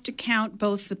would have to count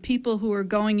both the people who are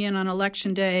going in on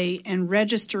Election Day and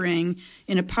registering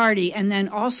in a party, and then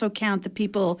also count the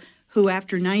people who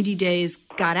after 90 days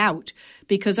got out,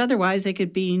 because otherwise they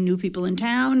could be new people in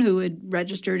town who had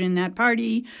registered in that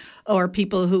party, or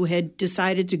people who had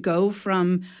decided to go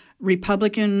from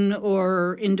Republican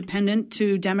or Independent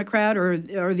to Democrat, or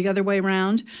the other way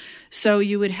around. So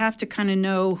you would have to kind of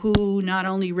know who not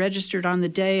only registered on the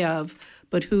day of,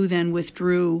 but who then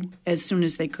withdrew as soon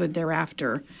as they could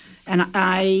thereafter. And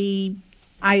I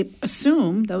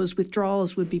assume those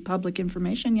withdrawals would be public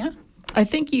information, yeah? I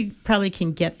think you probably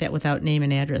can get that without name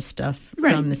and address stuff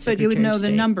from the Secretary of State. But you would know the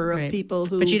number of people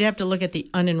who... But you'd have to look at the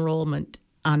unenrollment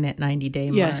on that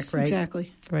 90-day mark, yes, right?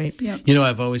 Exactly. Right. Yep.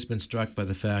 I've always been struck by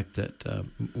the fact that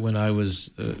when I was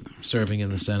serving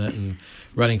in the Senate and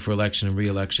running for election and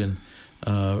re-election,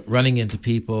 running into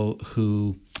people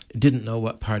who didn't know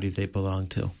what party they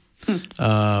belonged to,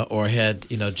 or had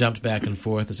jumped back and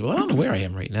forth and said, "Well, I don't know where I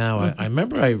am right now. I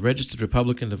remember I registered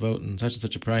Republican to vote in such and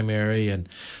such a primary," and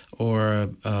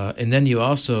then you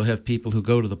also have people who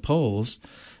go to the polls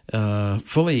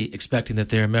fully expecting that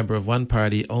they're a member of one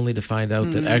party, only to find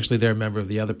out that actually they're a member of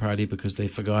the other party because they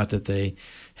forgot that they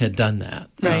had done that.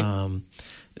 Right.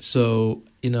 So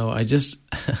I just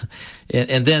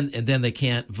and then they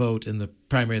can't vote in the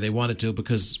primary they wanted to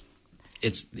because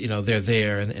it's they're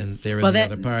there and they're in the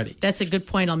other party. That's a good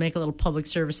point. I'll make a little public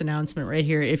service announcement right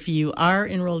here. If you are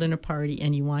enrolled in a party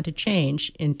and you want to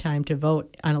change in time to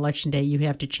vote on Election Day, you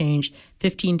have to change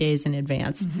 15 days in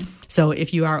advance. Mm-hmm. So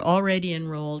if you are already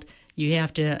enrolled, you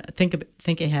have to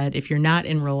think ahead. If you're not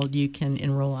enrolled, you can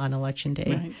enroll on Election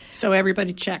Day. Right. So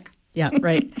everybody check. Yeah,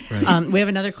 right. Right. We have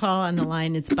another call on the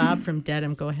line. It's Bob from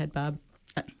Dedham. Go ahead, Bob.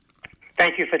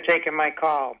 Thank you for taking my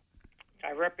call.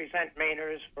 I represent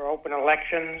Mainers for Open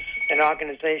Elections, an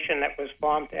organization that was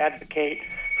formed to advocate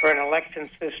for an election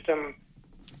system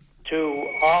to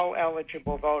all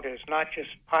eligible voters, not just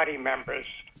party members,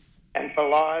 and for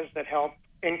laws that help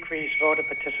increase voter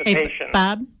participation. Hey,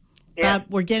 Bob? Yes. Bob,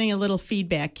 we're getting a little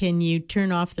feedback. Can you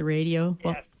turn off the radio? Yes.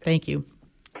 Well, thank you.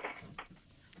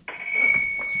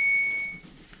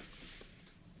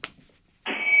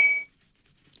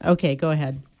 Okay, go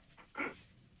ahead.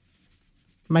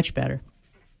 Much better.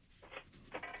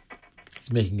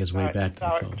 He's making his way back to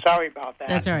the phone. Sorry about that.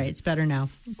 That's all right. It's better now.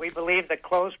 We believe that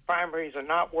closed primaries are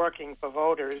not working for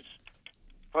voters,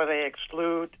 for they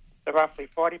exclude the roughly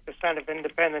 40% of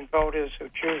independent voters who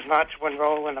choose not to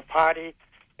enroll in a party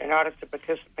in order to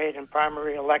participate in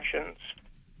primary elections.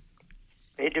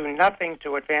 They do nothing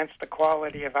to advance the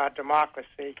quality of our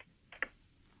democracy.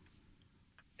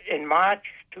 In March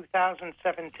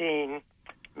 2017,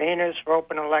 Mainers for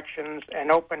Open Elections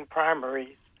and Open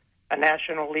Primaries, a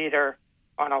national leader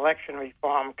on election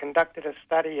reform, conducted a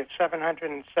study of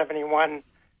 771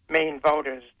 Maine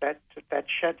voters that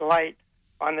shed light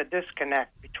on the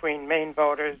disconnect between Maine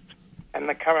voters and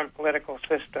the current political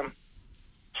system.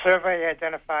 Survey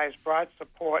identifies broad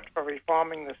support for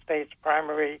reforming the state's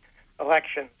primary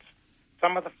elections.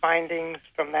 Some of the findings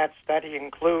from that study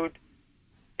include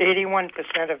 81%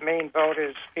 of Maine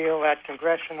voters feel that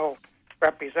congressional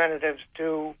representatives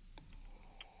do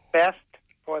best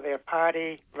for their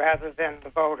party rather than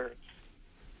the voters.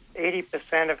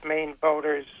 80% of Maine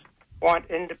voters want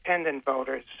independent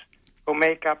voters, who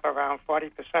make up around 40%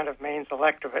 of Maine's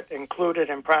electorate, included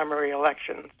in primary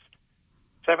elections.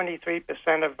 73%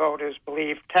 of voters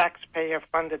believe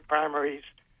taxpayer-funded primaries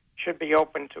should be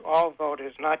open to all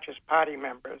voters, not just party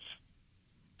members.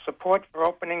 Support for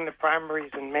opening the primaries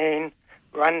in Maine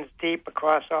runs deep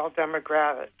across all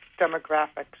demographics,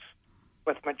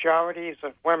 with majorities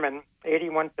of women,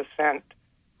 81%,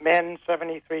 men,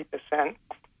 73%,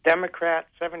 Democrats,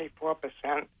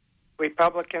 74%,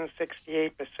 Republicans,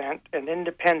 68%, and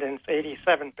Independents,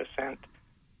 87%.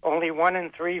 Only 1 in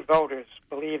 3 voters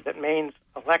believe that Maine's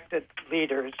elected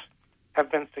leaders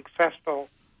have been successful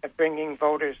at bringing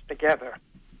voters together.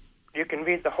 You can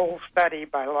read the whole study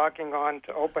by logging on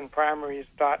to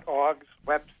openprimaries.org's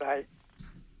website.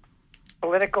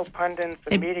 Political pundits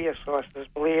and media sources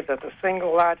believe that the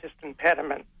single largest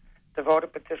impediment to voter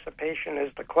participation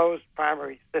is the closed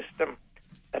primary system.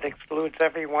 that excludes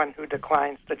everyone who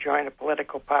declines to join a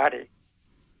political party.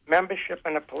 Membership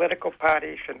in a political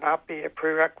party should not be a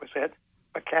prerequisite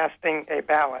for casting a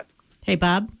ballot. Hey,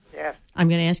 Bob? Yes. I'm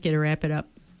going to ask you to wrap it up.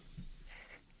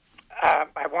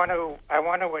 I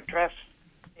want to address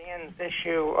Dan's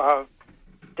issue of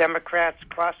Democrats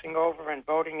crossing over and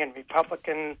voting in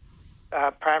Republican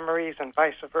primaries and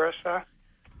vice versa.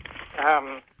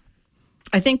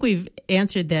 I think we've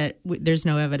answered that. There's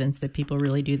no evidence that people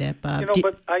really do that, Bob.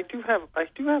 But I do have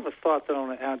a thought that I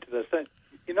want to add to this.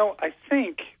 I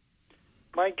think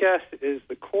my guess is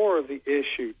the core of the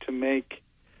issue to make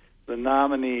the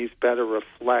nominees better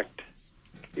reflect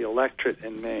the electorate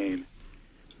in Maine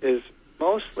is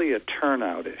mostly a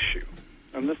turnout issue.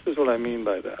 And this is what I mean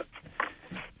by that.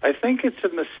 I think it's a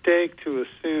mistake to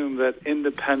assume that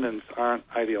independents aren't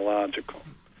ideological.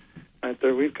 Right?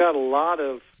 We've got a lot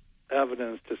of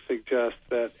evidence to suggest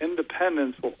that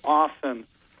independents will often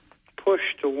push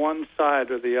to one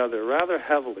side or the other rather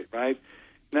heavily, right?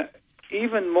 Now,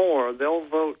 even more, they'll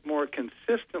vote more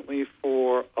consistently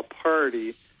for a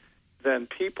party than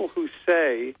people who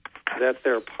say that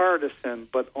they're partisan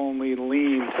but only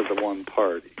lean to the one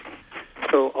party.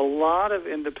 So a lot of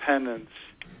independents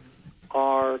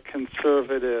are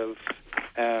conservative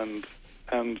and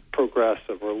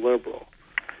progressive or liberal.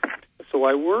 So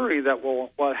I worry that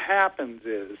what happens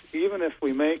is, even if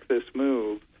we make this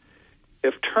move,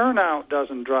 if turnout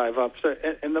doesn't drive up,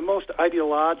 and the most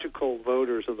ideological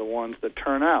voters are the ones that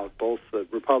turn out, both the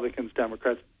Republicans,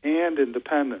 Democrats, and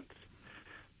independents.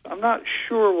 I'm not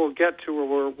sure we'll get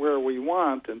to where we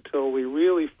want until we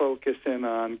really focus in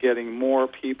on getting more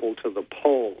people to the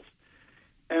polls.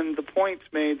 And the point's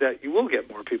made that you will get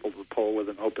more people to the poll with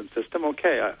an open system.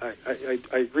 Okay, I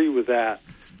agree with that.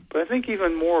 But I think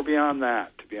even more beyond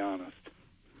that, to be honest.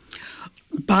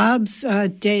 Bob's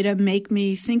data make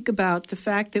me think about the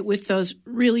fact that with those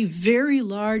really very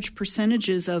large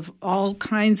percentages of all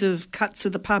kinds of cuts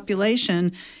of the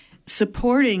population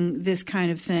supporting this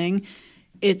kind of thing,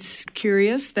 it's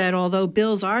curious that although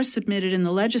bills are submitted in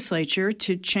the legislature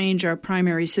to change our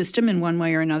primary system in one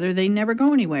way or another, they never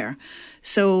go anywhere.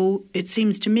 So it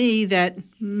seems to me that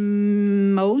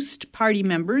most party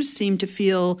members seem to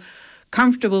feel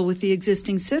comfortable with the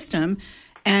existing system.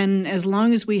 And as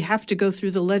long as we have to go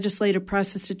through the legislative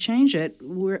process to change it,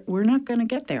 we're not going to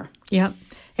get there. Yeah.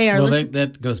 Hey,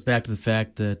 that goes back to the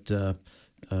fact that,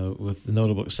 with the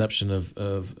notable exception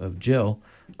of Jill,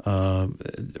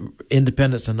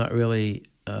 independents are not really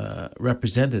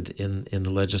represented in the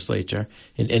legislature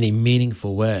in any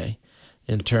meaningful way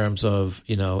in terms of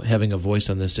having a voice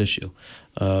on this issue.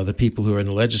 The people who are in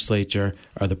the legislature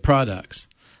are the products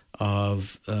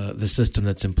of the system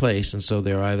that's in place, and so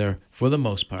they're either, for the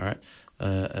most part,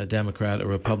 a Democrat or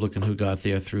Republican who got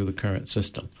there through the current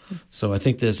system. So I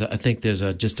think there's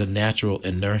just a natural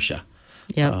inertia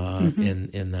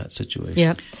in that situation.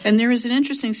 Yep. And there is an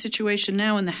interesting situation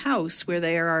now in the House where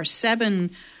there are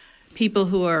 7 people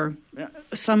who are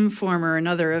some form or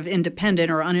another of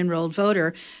independent or unenrolled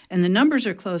voter, and the numbers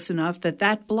are close enough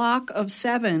that block of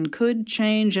 7 could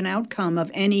change an outcome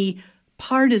of any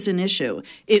partisan issue.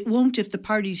 It won't if the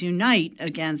parties unite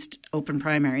against open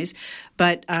primaries,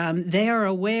 but they are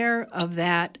aware of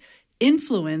that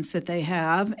influence that they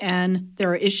have, and there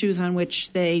are issues on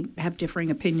which they have differing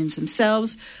opinions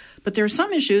themselves, but there are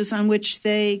some issues on which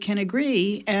they can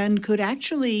agree and could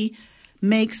actually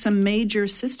make some major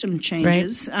system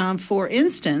changes. Right. For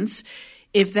instance,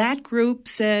 if that group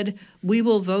said, we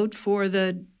will vote for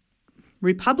the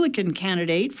Republican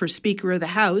candidate for Speaker of the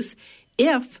House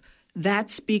if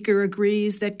that speaker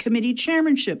agrees that committee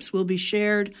chairmanships will be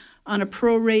shared on a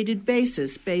prorated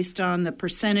basis based on the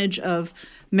percentage of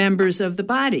members of the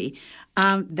body.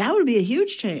 That would be a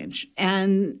huge change.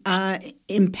 And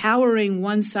empowering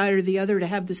one side or the other to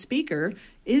have the speaker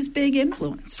is big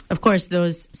influence. Of course,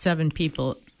 those 7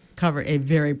 people cover a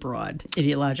very broad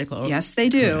ideological. Yes, they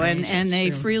do. And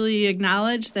they freely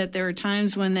acknowledge that there are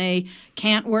times when they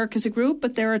can't work as a group,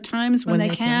 but there are times when they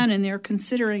can, and they're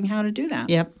considering how to do that.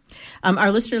 Yep.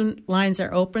 Our listener lines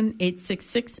are open,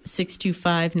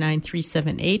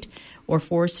 866-625-9378 or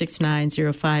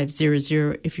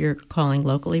 469-0500 if you're calling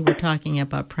locally. We're talking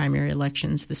about primary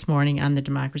elections this morning on the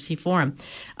Democracy Forum.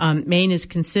 Maine is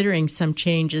considering some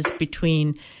changes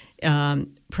between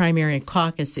primary and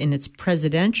caucus in its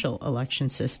presidential election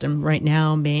system. Right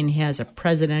now, Maine has a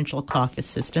presidential caucus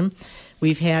system.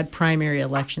 We've had primary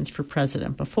elections for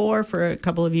president before for a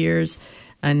couple of years,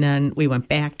 and then we went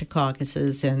back to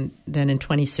caucuses, and then in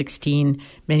 2016,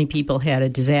 many people had a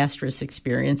disastrous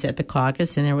experience at the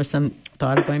caucus, and there was some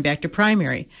thought of going back to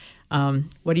primary.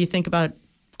 What do you think about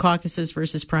caucuses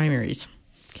versus primaries?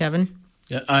 Kevin?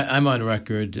 Yeah, I'm on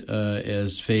record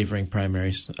as favoring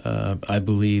primaries. I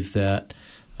believe that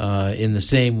in the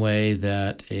same way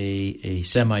that a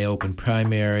semi-open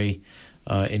primary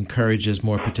encourages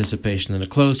more participation than a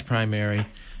closed primary,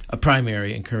 a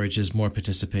primary encourages more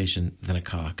participation than a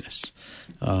caucus.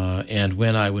 And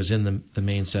when I was in the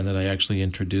Maine Senate, I actually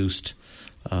introduced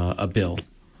a bill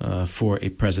for a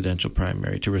presidential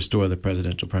primary to restore the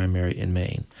presidential primary in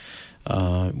Maine,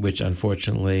 which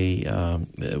unfortunately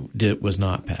was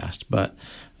not passed. But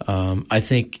I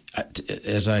think,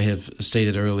 as I have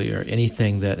stated earlier,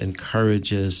 anything that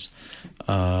encourages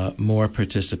more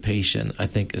participation, I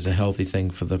think, is a healthy thing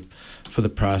for the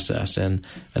process. And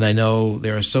I know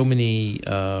there are so many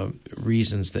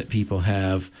reasons that people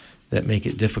have that make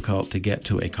it difficult to get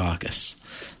to a caucus.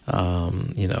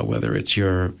 Whether it's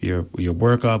your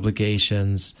work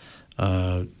obligations,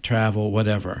 travel,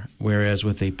 whatever. Whereas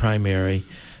with a primary,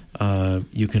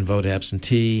 you can vote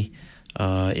absentee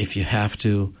if you have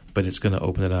to, but it's going to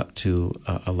open it up to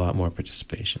a lot more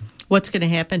participation. What's going to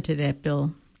happen to that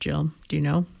bill, Jill? Do you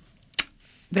know?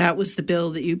 That was the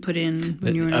bill that you put in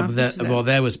when you were in office?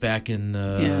 That was back in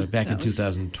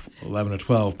 2011 or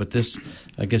 12. But this,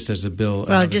 I guess there's a bill.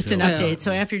 Well, just an update.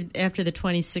 So after the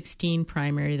 2016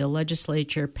 primary, the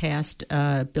legislature passed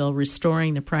a bill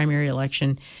restoring the primary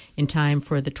election in time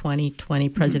for the 2020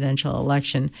 presidential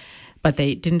election. But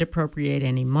they didn't appropriate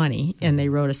any money, and they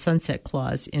wrote a sunset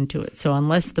clause into it. So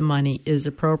unless the money is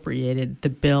appropriated, the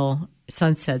bill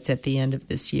sunsets at the end of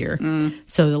this year.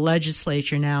 So the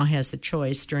legislature now has the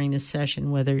choice during this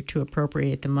session whether to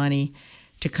appropriate the money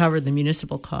to cover the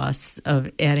municipal costs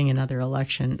of adding another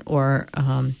election or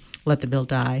let the bill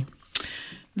die.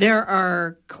 There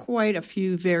are quite a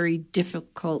few very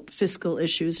difficult fiscal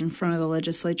issues in front of the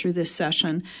legislature this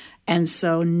session, and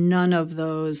so none of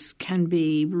those can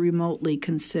be remotely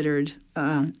considered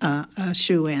a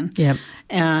shoo-in. Yep.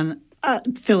 And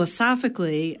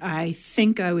philosophically, I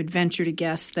think I would venture to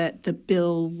guess that the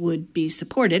bill would be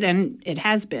supported, and it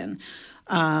has been.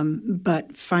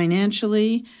 But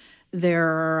financially, there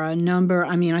are a number.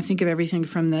 I mean, I think of everything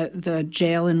from the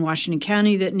jail in Washington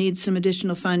County that needs some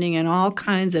additional funding and all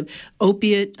kinds of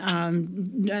opiate.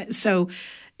 So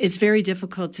it's very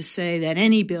difficult to say that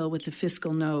any bill with the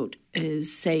fiscal note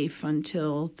is safe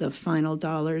until the final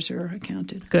dollars are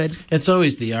accounted. Good. It's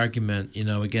always the argument,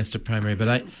 against a primary,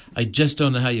 but I just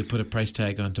don't know how you put a price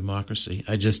tag on democracy.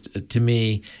 To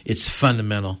me, it's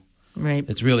fundamental. Right.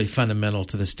 It's really fundamental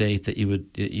to the state that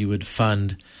you would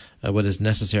fund what is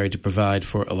necessary to provide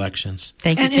for elections.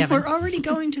 Thank you, and Kevin. If we're already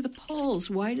going to the polls,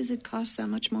 why does it cost that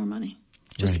much more money?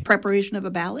 Just Right. preparation of a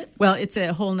ballot? Well, it's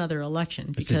a whole nother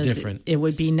election because it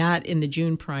would be not in the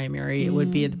June primary. It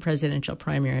would be the presidential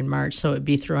primary in March, so it would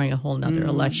be throwing a whole nother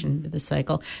election into the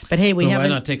cycle. But hey, why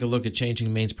not take a look at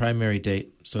changing Maine's primary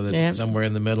date so that it's somewhere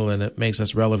in the middle and it makes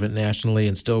us relevant nationally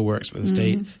and still works for the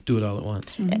state? Do it all at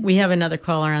once. We have another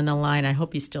caller on the line. I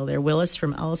hope he's still there. Willis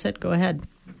from Owlshead, go ahead.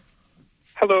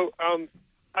 Hello.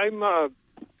 I'm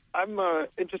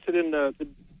interested in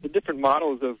the different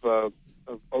models of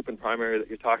open primary that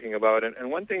you're talking about.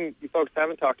 And one thing you folks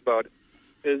haven't talked about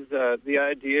is the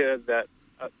idea that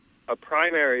a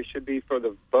primary should be for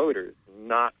the voters,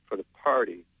 not for the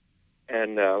party.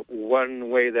 And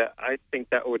one way that I think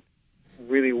that would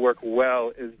really work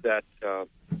well is that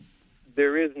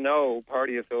there is no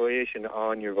party affiliation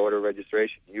on your voter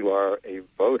registration. You are a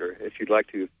voter. If you'd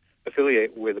like to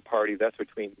affiliate with a party, that's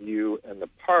between you and the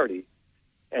party.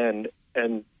 And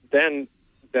then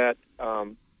that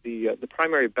the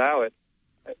primary ballot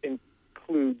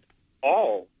includes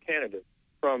all candidates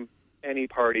from any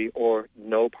party or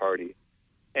no party.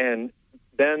 And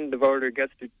then the voter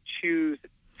gets to choose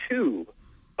two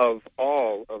of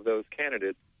all of those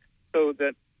candidates so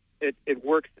that it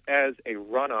works as a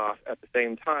runoff at the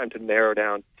same time to narrow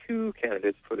down two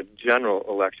candidates for the general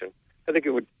election. I think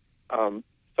it would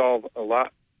solve a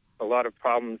lot of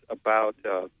problems about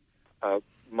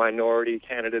minority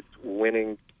candidates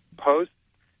winning posts.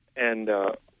 And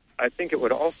I think it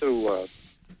would also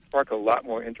spark a lot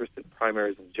more interest in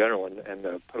primaries in general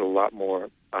and put a lot more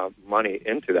money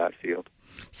into that field.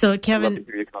 So, Kevin,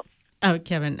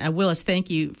 Willis, thank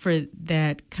you for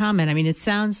that comment. I mean, it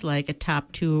sounds like a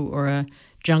top two or a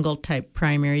jungle-type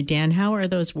primary. Dan, how are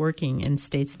those working in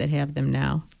states that have them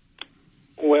now?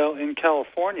 Well, in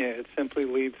California, it simply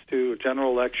leads to a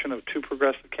general election of two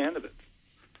progressive candidates.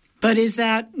 But is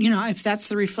that, if that's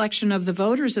the reflection of the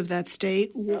voters of that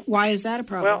state, why is that a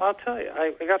problem? Well, I'll tell you,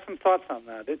 I got some thoughts on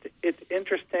that. It's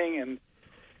interesting,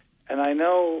 and I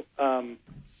know, as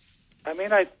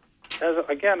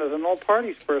an all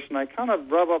parties person, I kind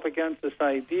of rub up against this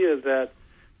idea that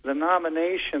the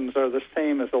nominations are the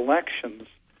same as elections.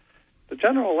 The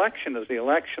general election is the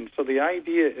election, so the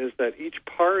idea is that each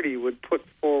party would put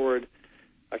forward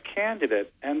a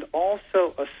candidate and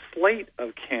also a slate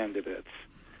of candidates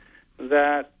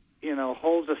that,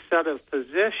 holds a set of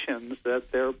positions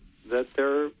that they're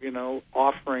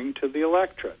offering to the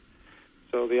electorate.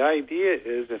 So the idea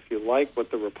is, if you like what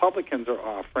the Republicans are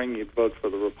offering, you'd vote for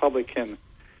the Republican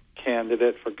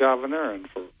candidate for governor and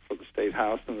for the state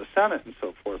house and the Senate and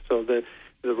so forth. So the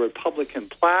Republican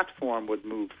platform would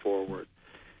move forward.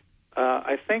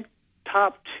 I think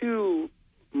top two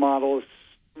models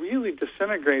really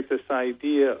disintegrate this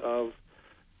idea of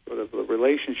sort of the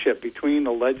relationship between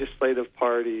the legislative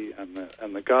party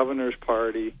and the governor's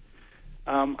party.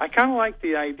 I kind of like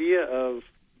the idea of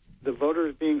the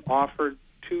voters being offered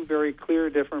two very clear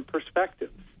different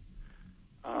perspectives.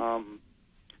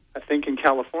 I think in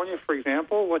California, for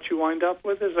example, what you wind up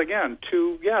with is, again,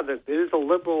 that it is a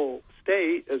liberal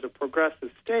state, is a progressive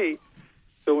state.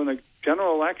 So in the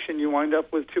general election, you wind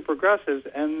up with two progressives,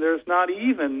 and there's not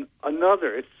even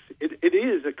another. It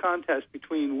is a contest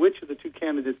between which of the two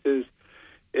candidates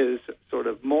is sort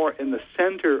of more in the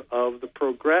center of the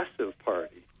progressive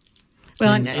party.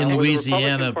 Well, in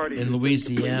Louisiana,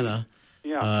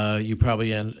 you probably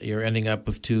you're ending up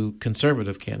with two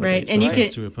conservative candidates, right?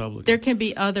 And two Republicans. There can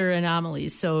be other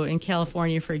anomalies. So in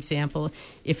California, for example,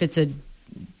 if it's a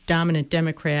dominant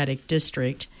Democratic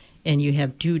district and you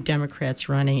have two Democrats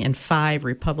running and 5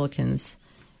 Republicans,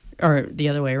 or the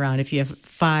other way around, if you have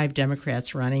 5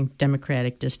 Democrats running,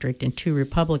 Democratic district, and 2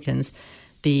 Republicans,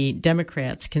 the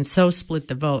Democrats can so split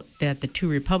the vote that the 2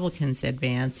 Republicans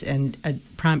advance, and a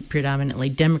predominantly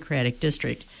Democratic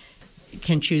district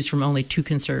can choose from only 2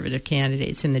 conservative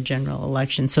candidates in the general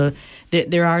election. So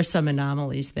there are some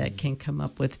anomalies that can come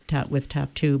up with top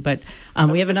 2. But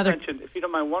we have another. If you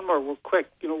don't mind, one more real quick.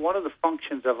 One of the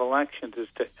functions of elections is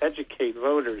to educate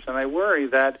voters, and I worry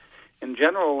that in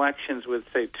general elections with,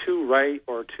 say, 2 right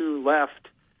or 2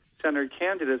 left-centered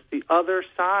candidates, the other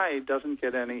side doesn't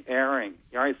get any airing.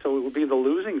 All right, so it will be the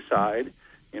losing side,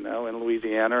 in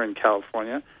Louisiana and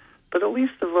California, but at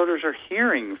least the voters are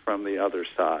hearing from the other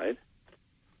side.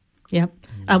 Yep.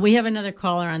 We have another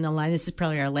caller on the line. This is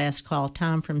probably our last call.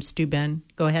 Tom from Steuben.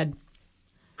 Go ahead.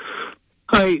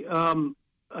 Hi.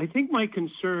 I think my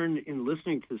concern in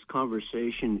listening to this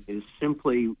conversation is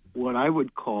simply what I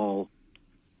would call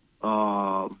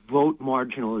vote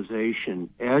marginalization.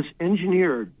 As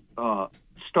engineered,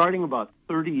 starting about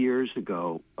 30 years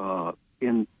ago,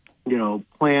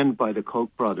 planned by the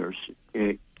Koch brothers,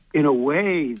 in a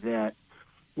way that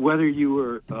whether you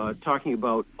were talking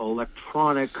about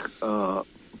electronic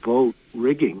vote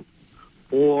rigging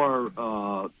or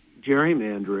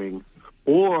gerrymandering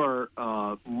or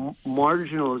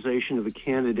marginalization of a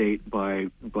candidate by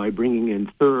bringing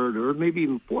in third or maybe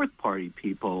even fourth party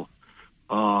people,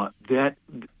 that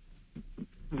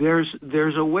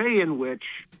there's a way in which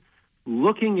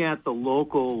looking at the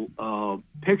local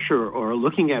picture or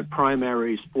looking at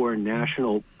primaries for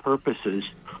national purposes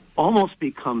almost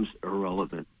becomes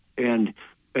irrelevant. And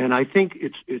I think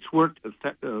it's worked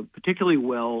particularly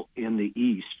well in the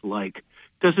East. Like, it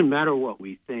doesn't matter what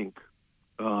we think.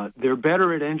 They're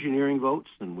better at engineering votes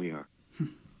than we are.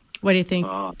 What do you think,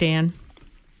 Dan?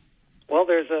 Well,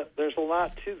 there's a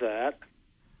lot to that.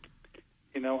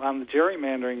 On the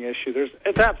gerrymandering issue,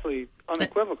 it's absolutely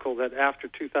unequivocal that after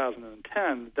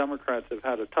 2010, the Democrats have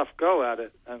had a tough go at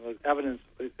it, and the evidence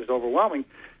is overwhelming.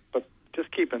 But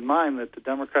just keep in mind that the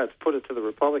Democrats put it to the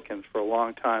Republicans for a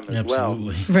long time as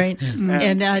Absolutely. well. Right.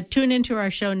 And tune into our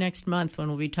show next month when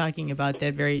we'll be talking about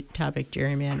that very topic,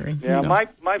 gerrymandering. Yeah, so.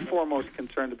 My foremost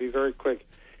concern, to be very quick,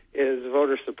 is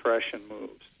voter suppression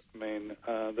moves. I mean,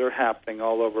 they're happening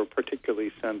all over,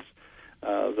 particularly since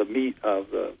the meat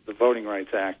of the Voting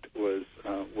Rights Act was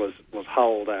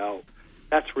hollowed out.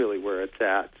 That's really where it's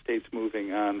at. States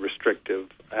moving on restrictive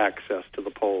access to the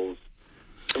polls,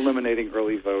 eliminating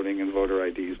early voting and voter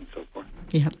IDs and so forth.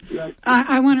 Yeah.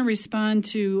 I want to respond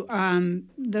to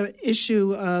the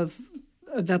issue of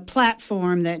the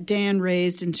platform that Dan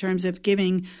raised in terms of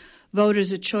giving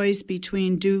voters a choice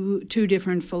between two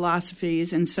different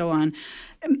philosophies and so on.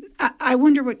 I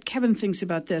wonder what Kevin thinks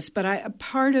about this, but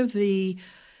part of the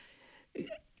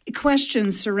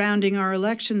questions surrounding our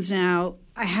elections now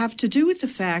have to do with the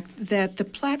fact that the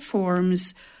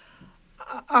platforms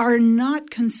are not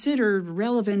considered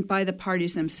relevant by the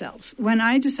parties themselves. When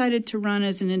I decided to run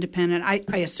as an independent, I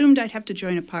assumed I'd have to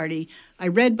join a party. I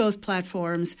read both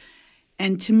platforms,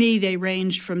 And to me, they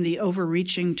ranged from the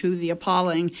overreaching to the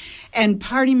appalling. And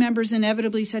party members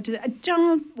inevitably said to them,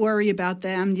 don't worry about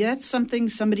them. That's something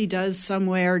somebody does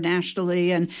somewhere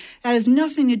nationally, and that has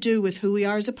nothing to do with who we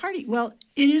are as a party. Well,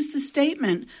 it is the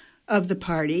statement of the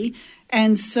party.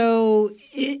 And so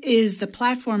it is the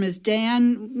platform, as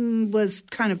Dan was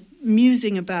kind of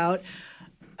musing about,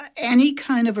 any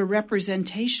kind of a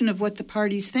representation of what the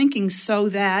party's thinking so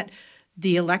that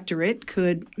the electorate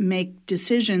could make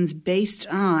decisions based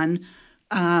on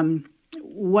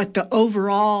what the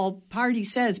overall party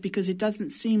says, because it doesn't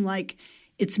seem like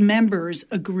its members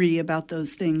agree about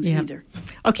those things either.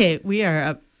 Okay, we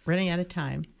are running out of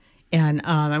time. And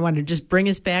I want to just bring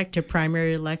us back to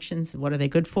primary elections. What are they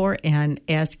good for? And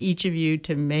ask each of you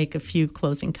to make a few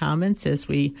closing comments as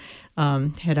we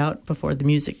head out before the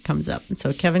music comes up. And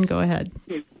so, Kevin, go ahead.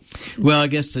 Well, I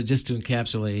guess just to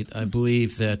encapsulate, I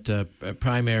believe that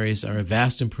primaries are a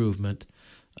vast improvement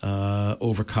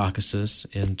over caucuses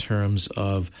in terms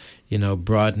of,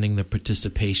 broadening the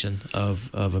participation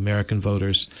of American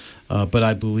voters. But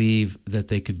I believe that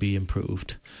they could be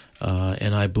improved.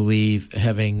 And I believe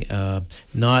having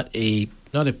not a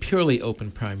purely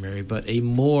open primary, but a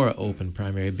more open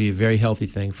primary would be a very healthy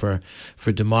thing for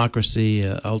democracy,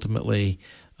 ultimately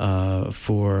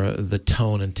for the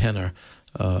tone and tenor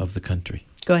of the country.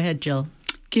 Go ahead, Jill.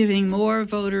 Giving more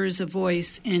voters a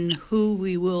voice in who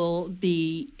we will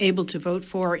be able to vote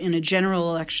for in a general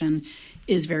election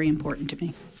is very important to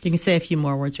me. You can say a few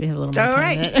more words. We have a little more time. All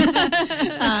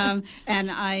right.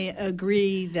 And I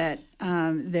agree that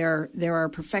there are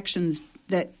perfections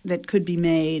that could be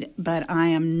made, but I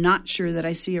am not sure that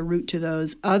I see a route to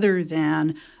those other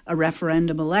than a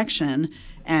referendum election.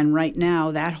 And right now,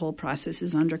 that whole process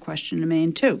is under question in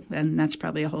Maine, too. And that's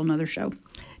probably a whole other show.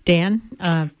 Dan,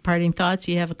 parting thoughts?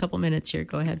 You have a couple minutes here.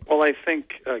 Go ahead. Well, I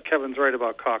think Kevin's right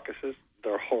about caucuses.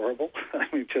 They're horrible. I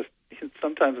mean,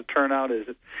 sometimes the turnout is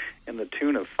in the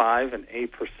tune of 5 and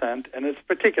 8%, and it's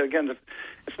particular. Again,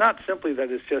 it's not simply that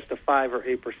it's just a 5 or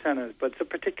 8%, but it's a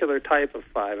particular type of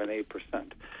 5 and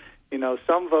 8%.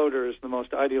 Some voters, the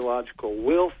most ideological,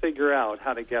 will figure out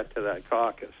how to get to that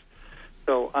caucus.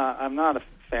 So I'm not a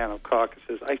fan of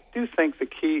caucuses. I do think the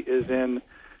key is in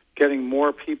getting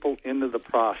more people into the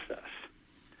process.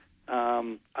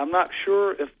 I'm not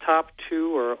sure if top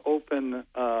 2 or open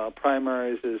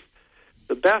primaries is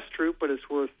the best route, but it's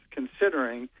worth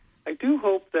considering. I do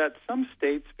hope that some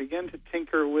states begin to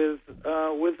tinker with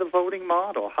the voting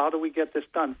model. How do we get this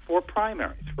done for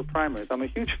primaries? I'm a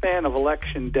huge fan of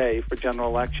Election Day for general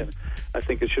election. I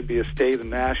think it should be a state and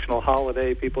national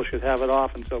holiday. People should have it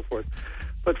off and so forth.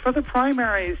 But for the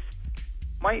primaries,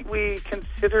 might we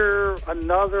consider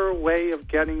another way of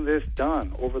getting this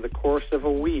done over the course of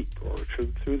a week or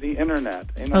through the internet?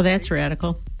 Oh, that's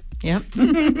radical. Yep.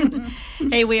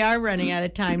 Hey, we are running out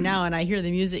of time now, and I hear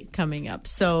the music coming up.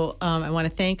 So I want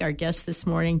to thank our guests this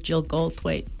morning, Jill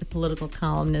Goldthwait, the political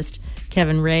columnist,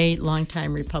 Kevin Ray,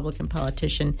 longtime Republican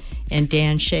politician, and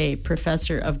Dan Shea,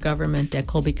 professor of government at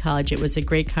Colby College. It was a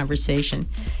great conversation.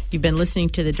 You've been listening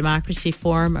to the Democracy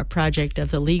Forum, a project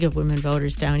of the League of Women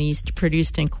Voters Down East,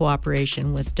 produced in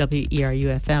cooperation with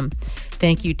WERU-FM.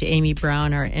 Thank you to Amy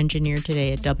Brown, our engineer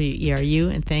today at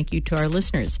WERU, and thank you to our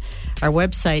listeners. Our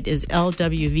website is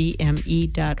lwvme.org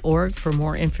for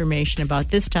more information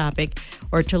about this topic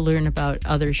or to learn about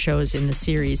other shows in the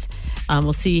series.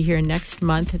 We'll see you here next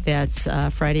month. That's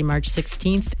Friday, March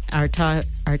 16th.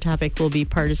 Our topic will be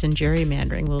partisan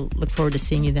gerrymandering. We'll look forward to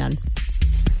seeing you then.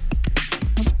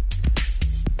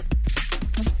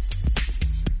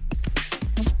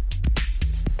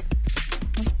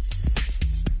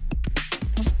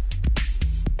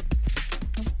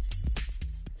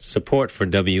 Support for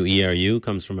WERU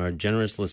comes from our generous listeners.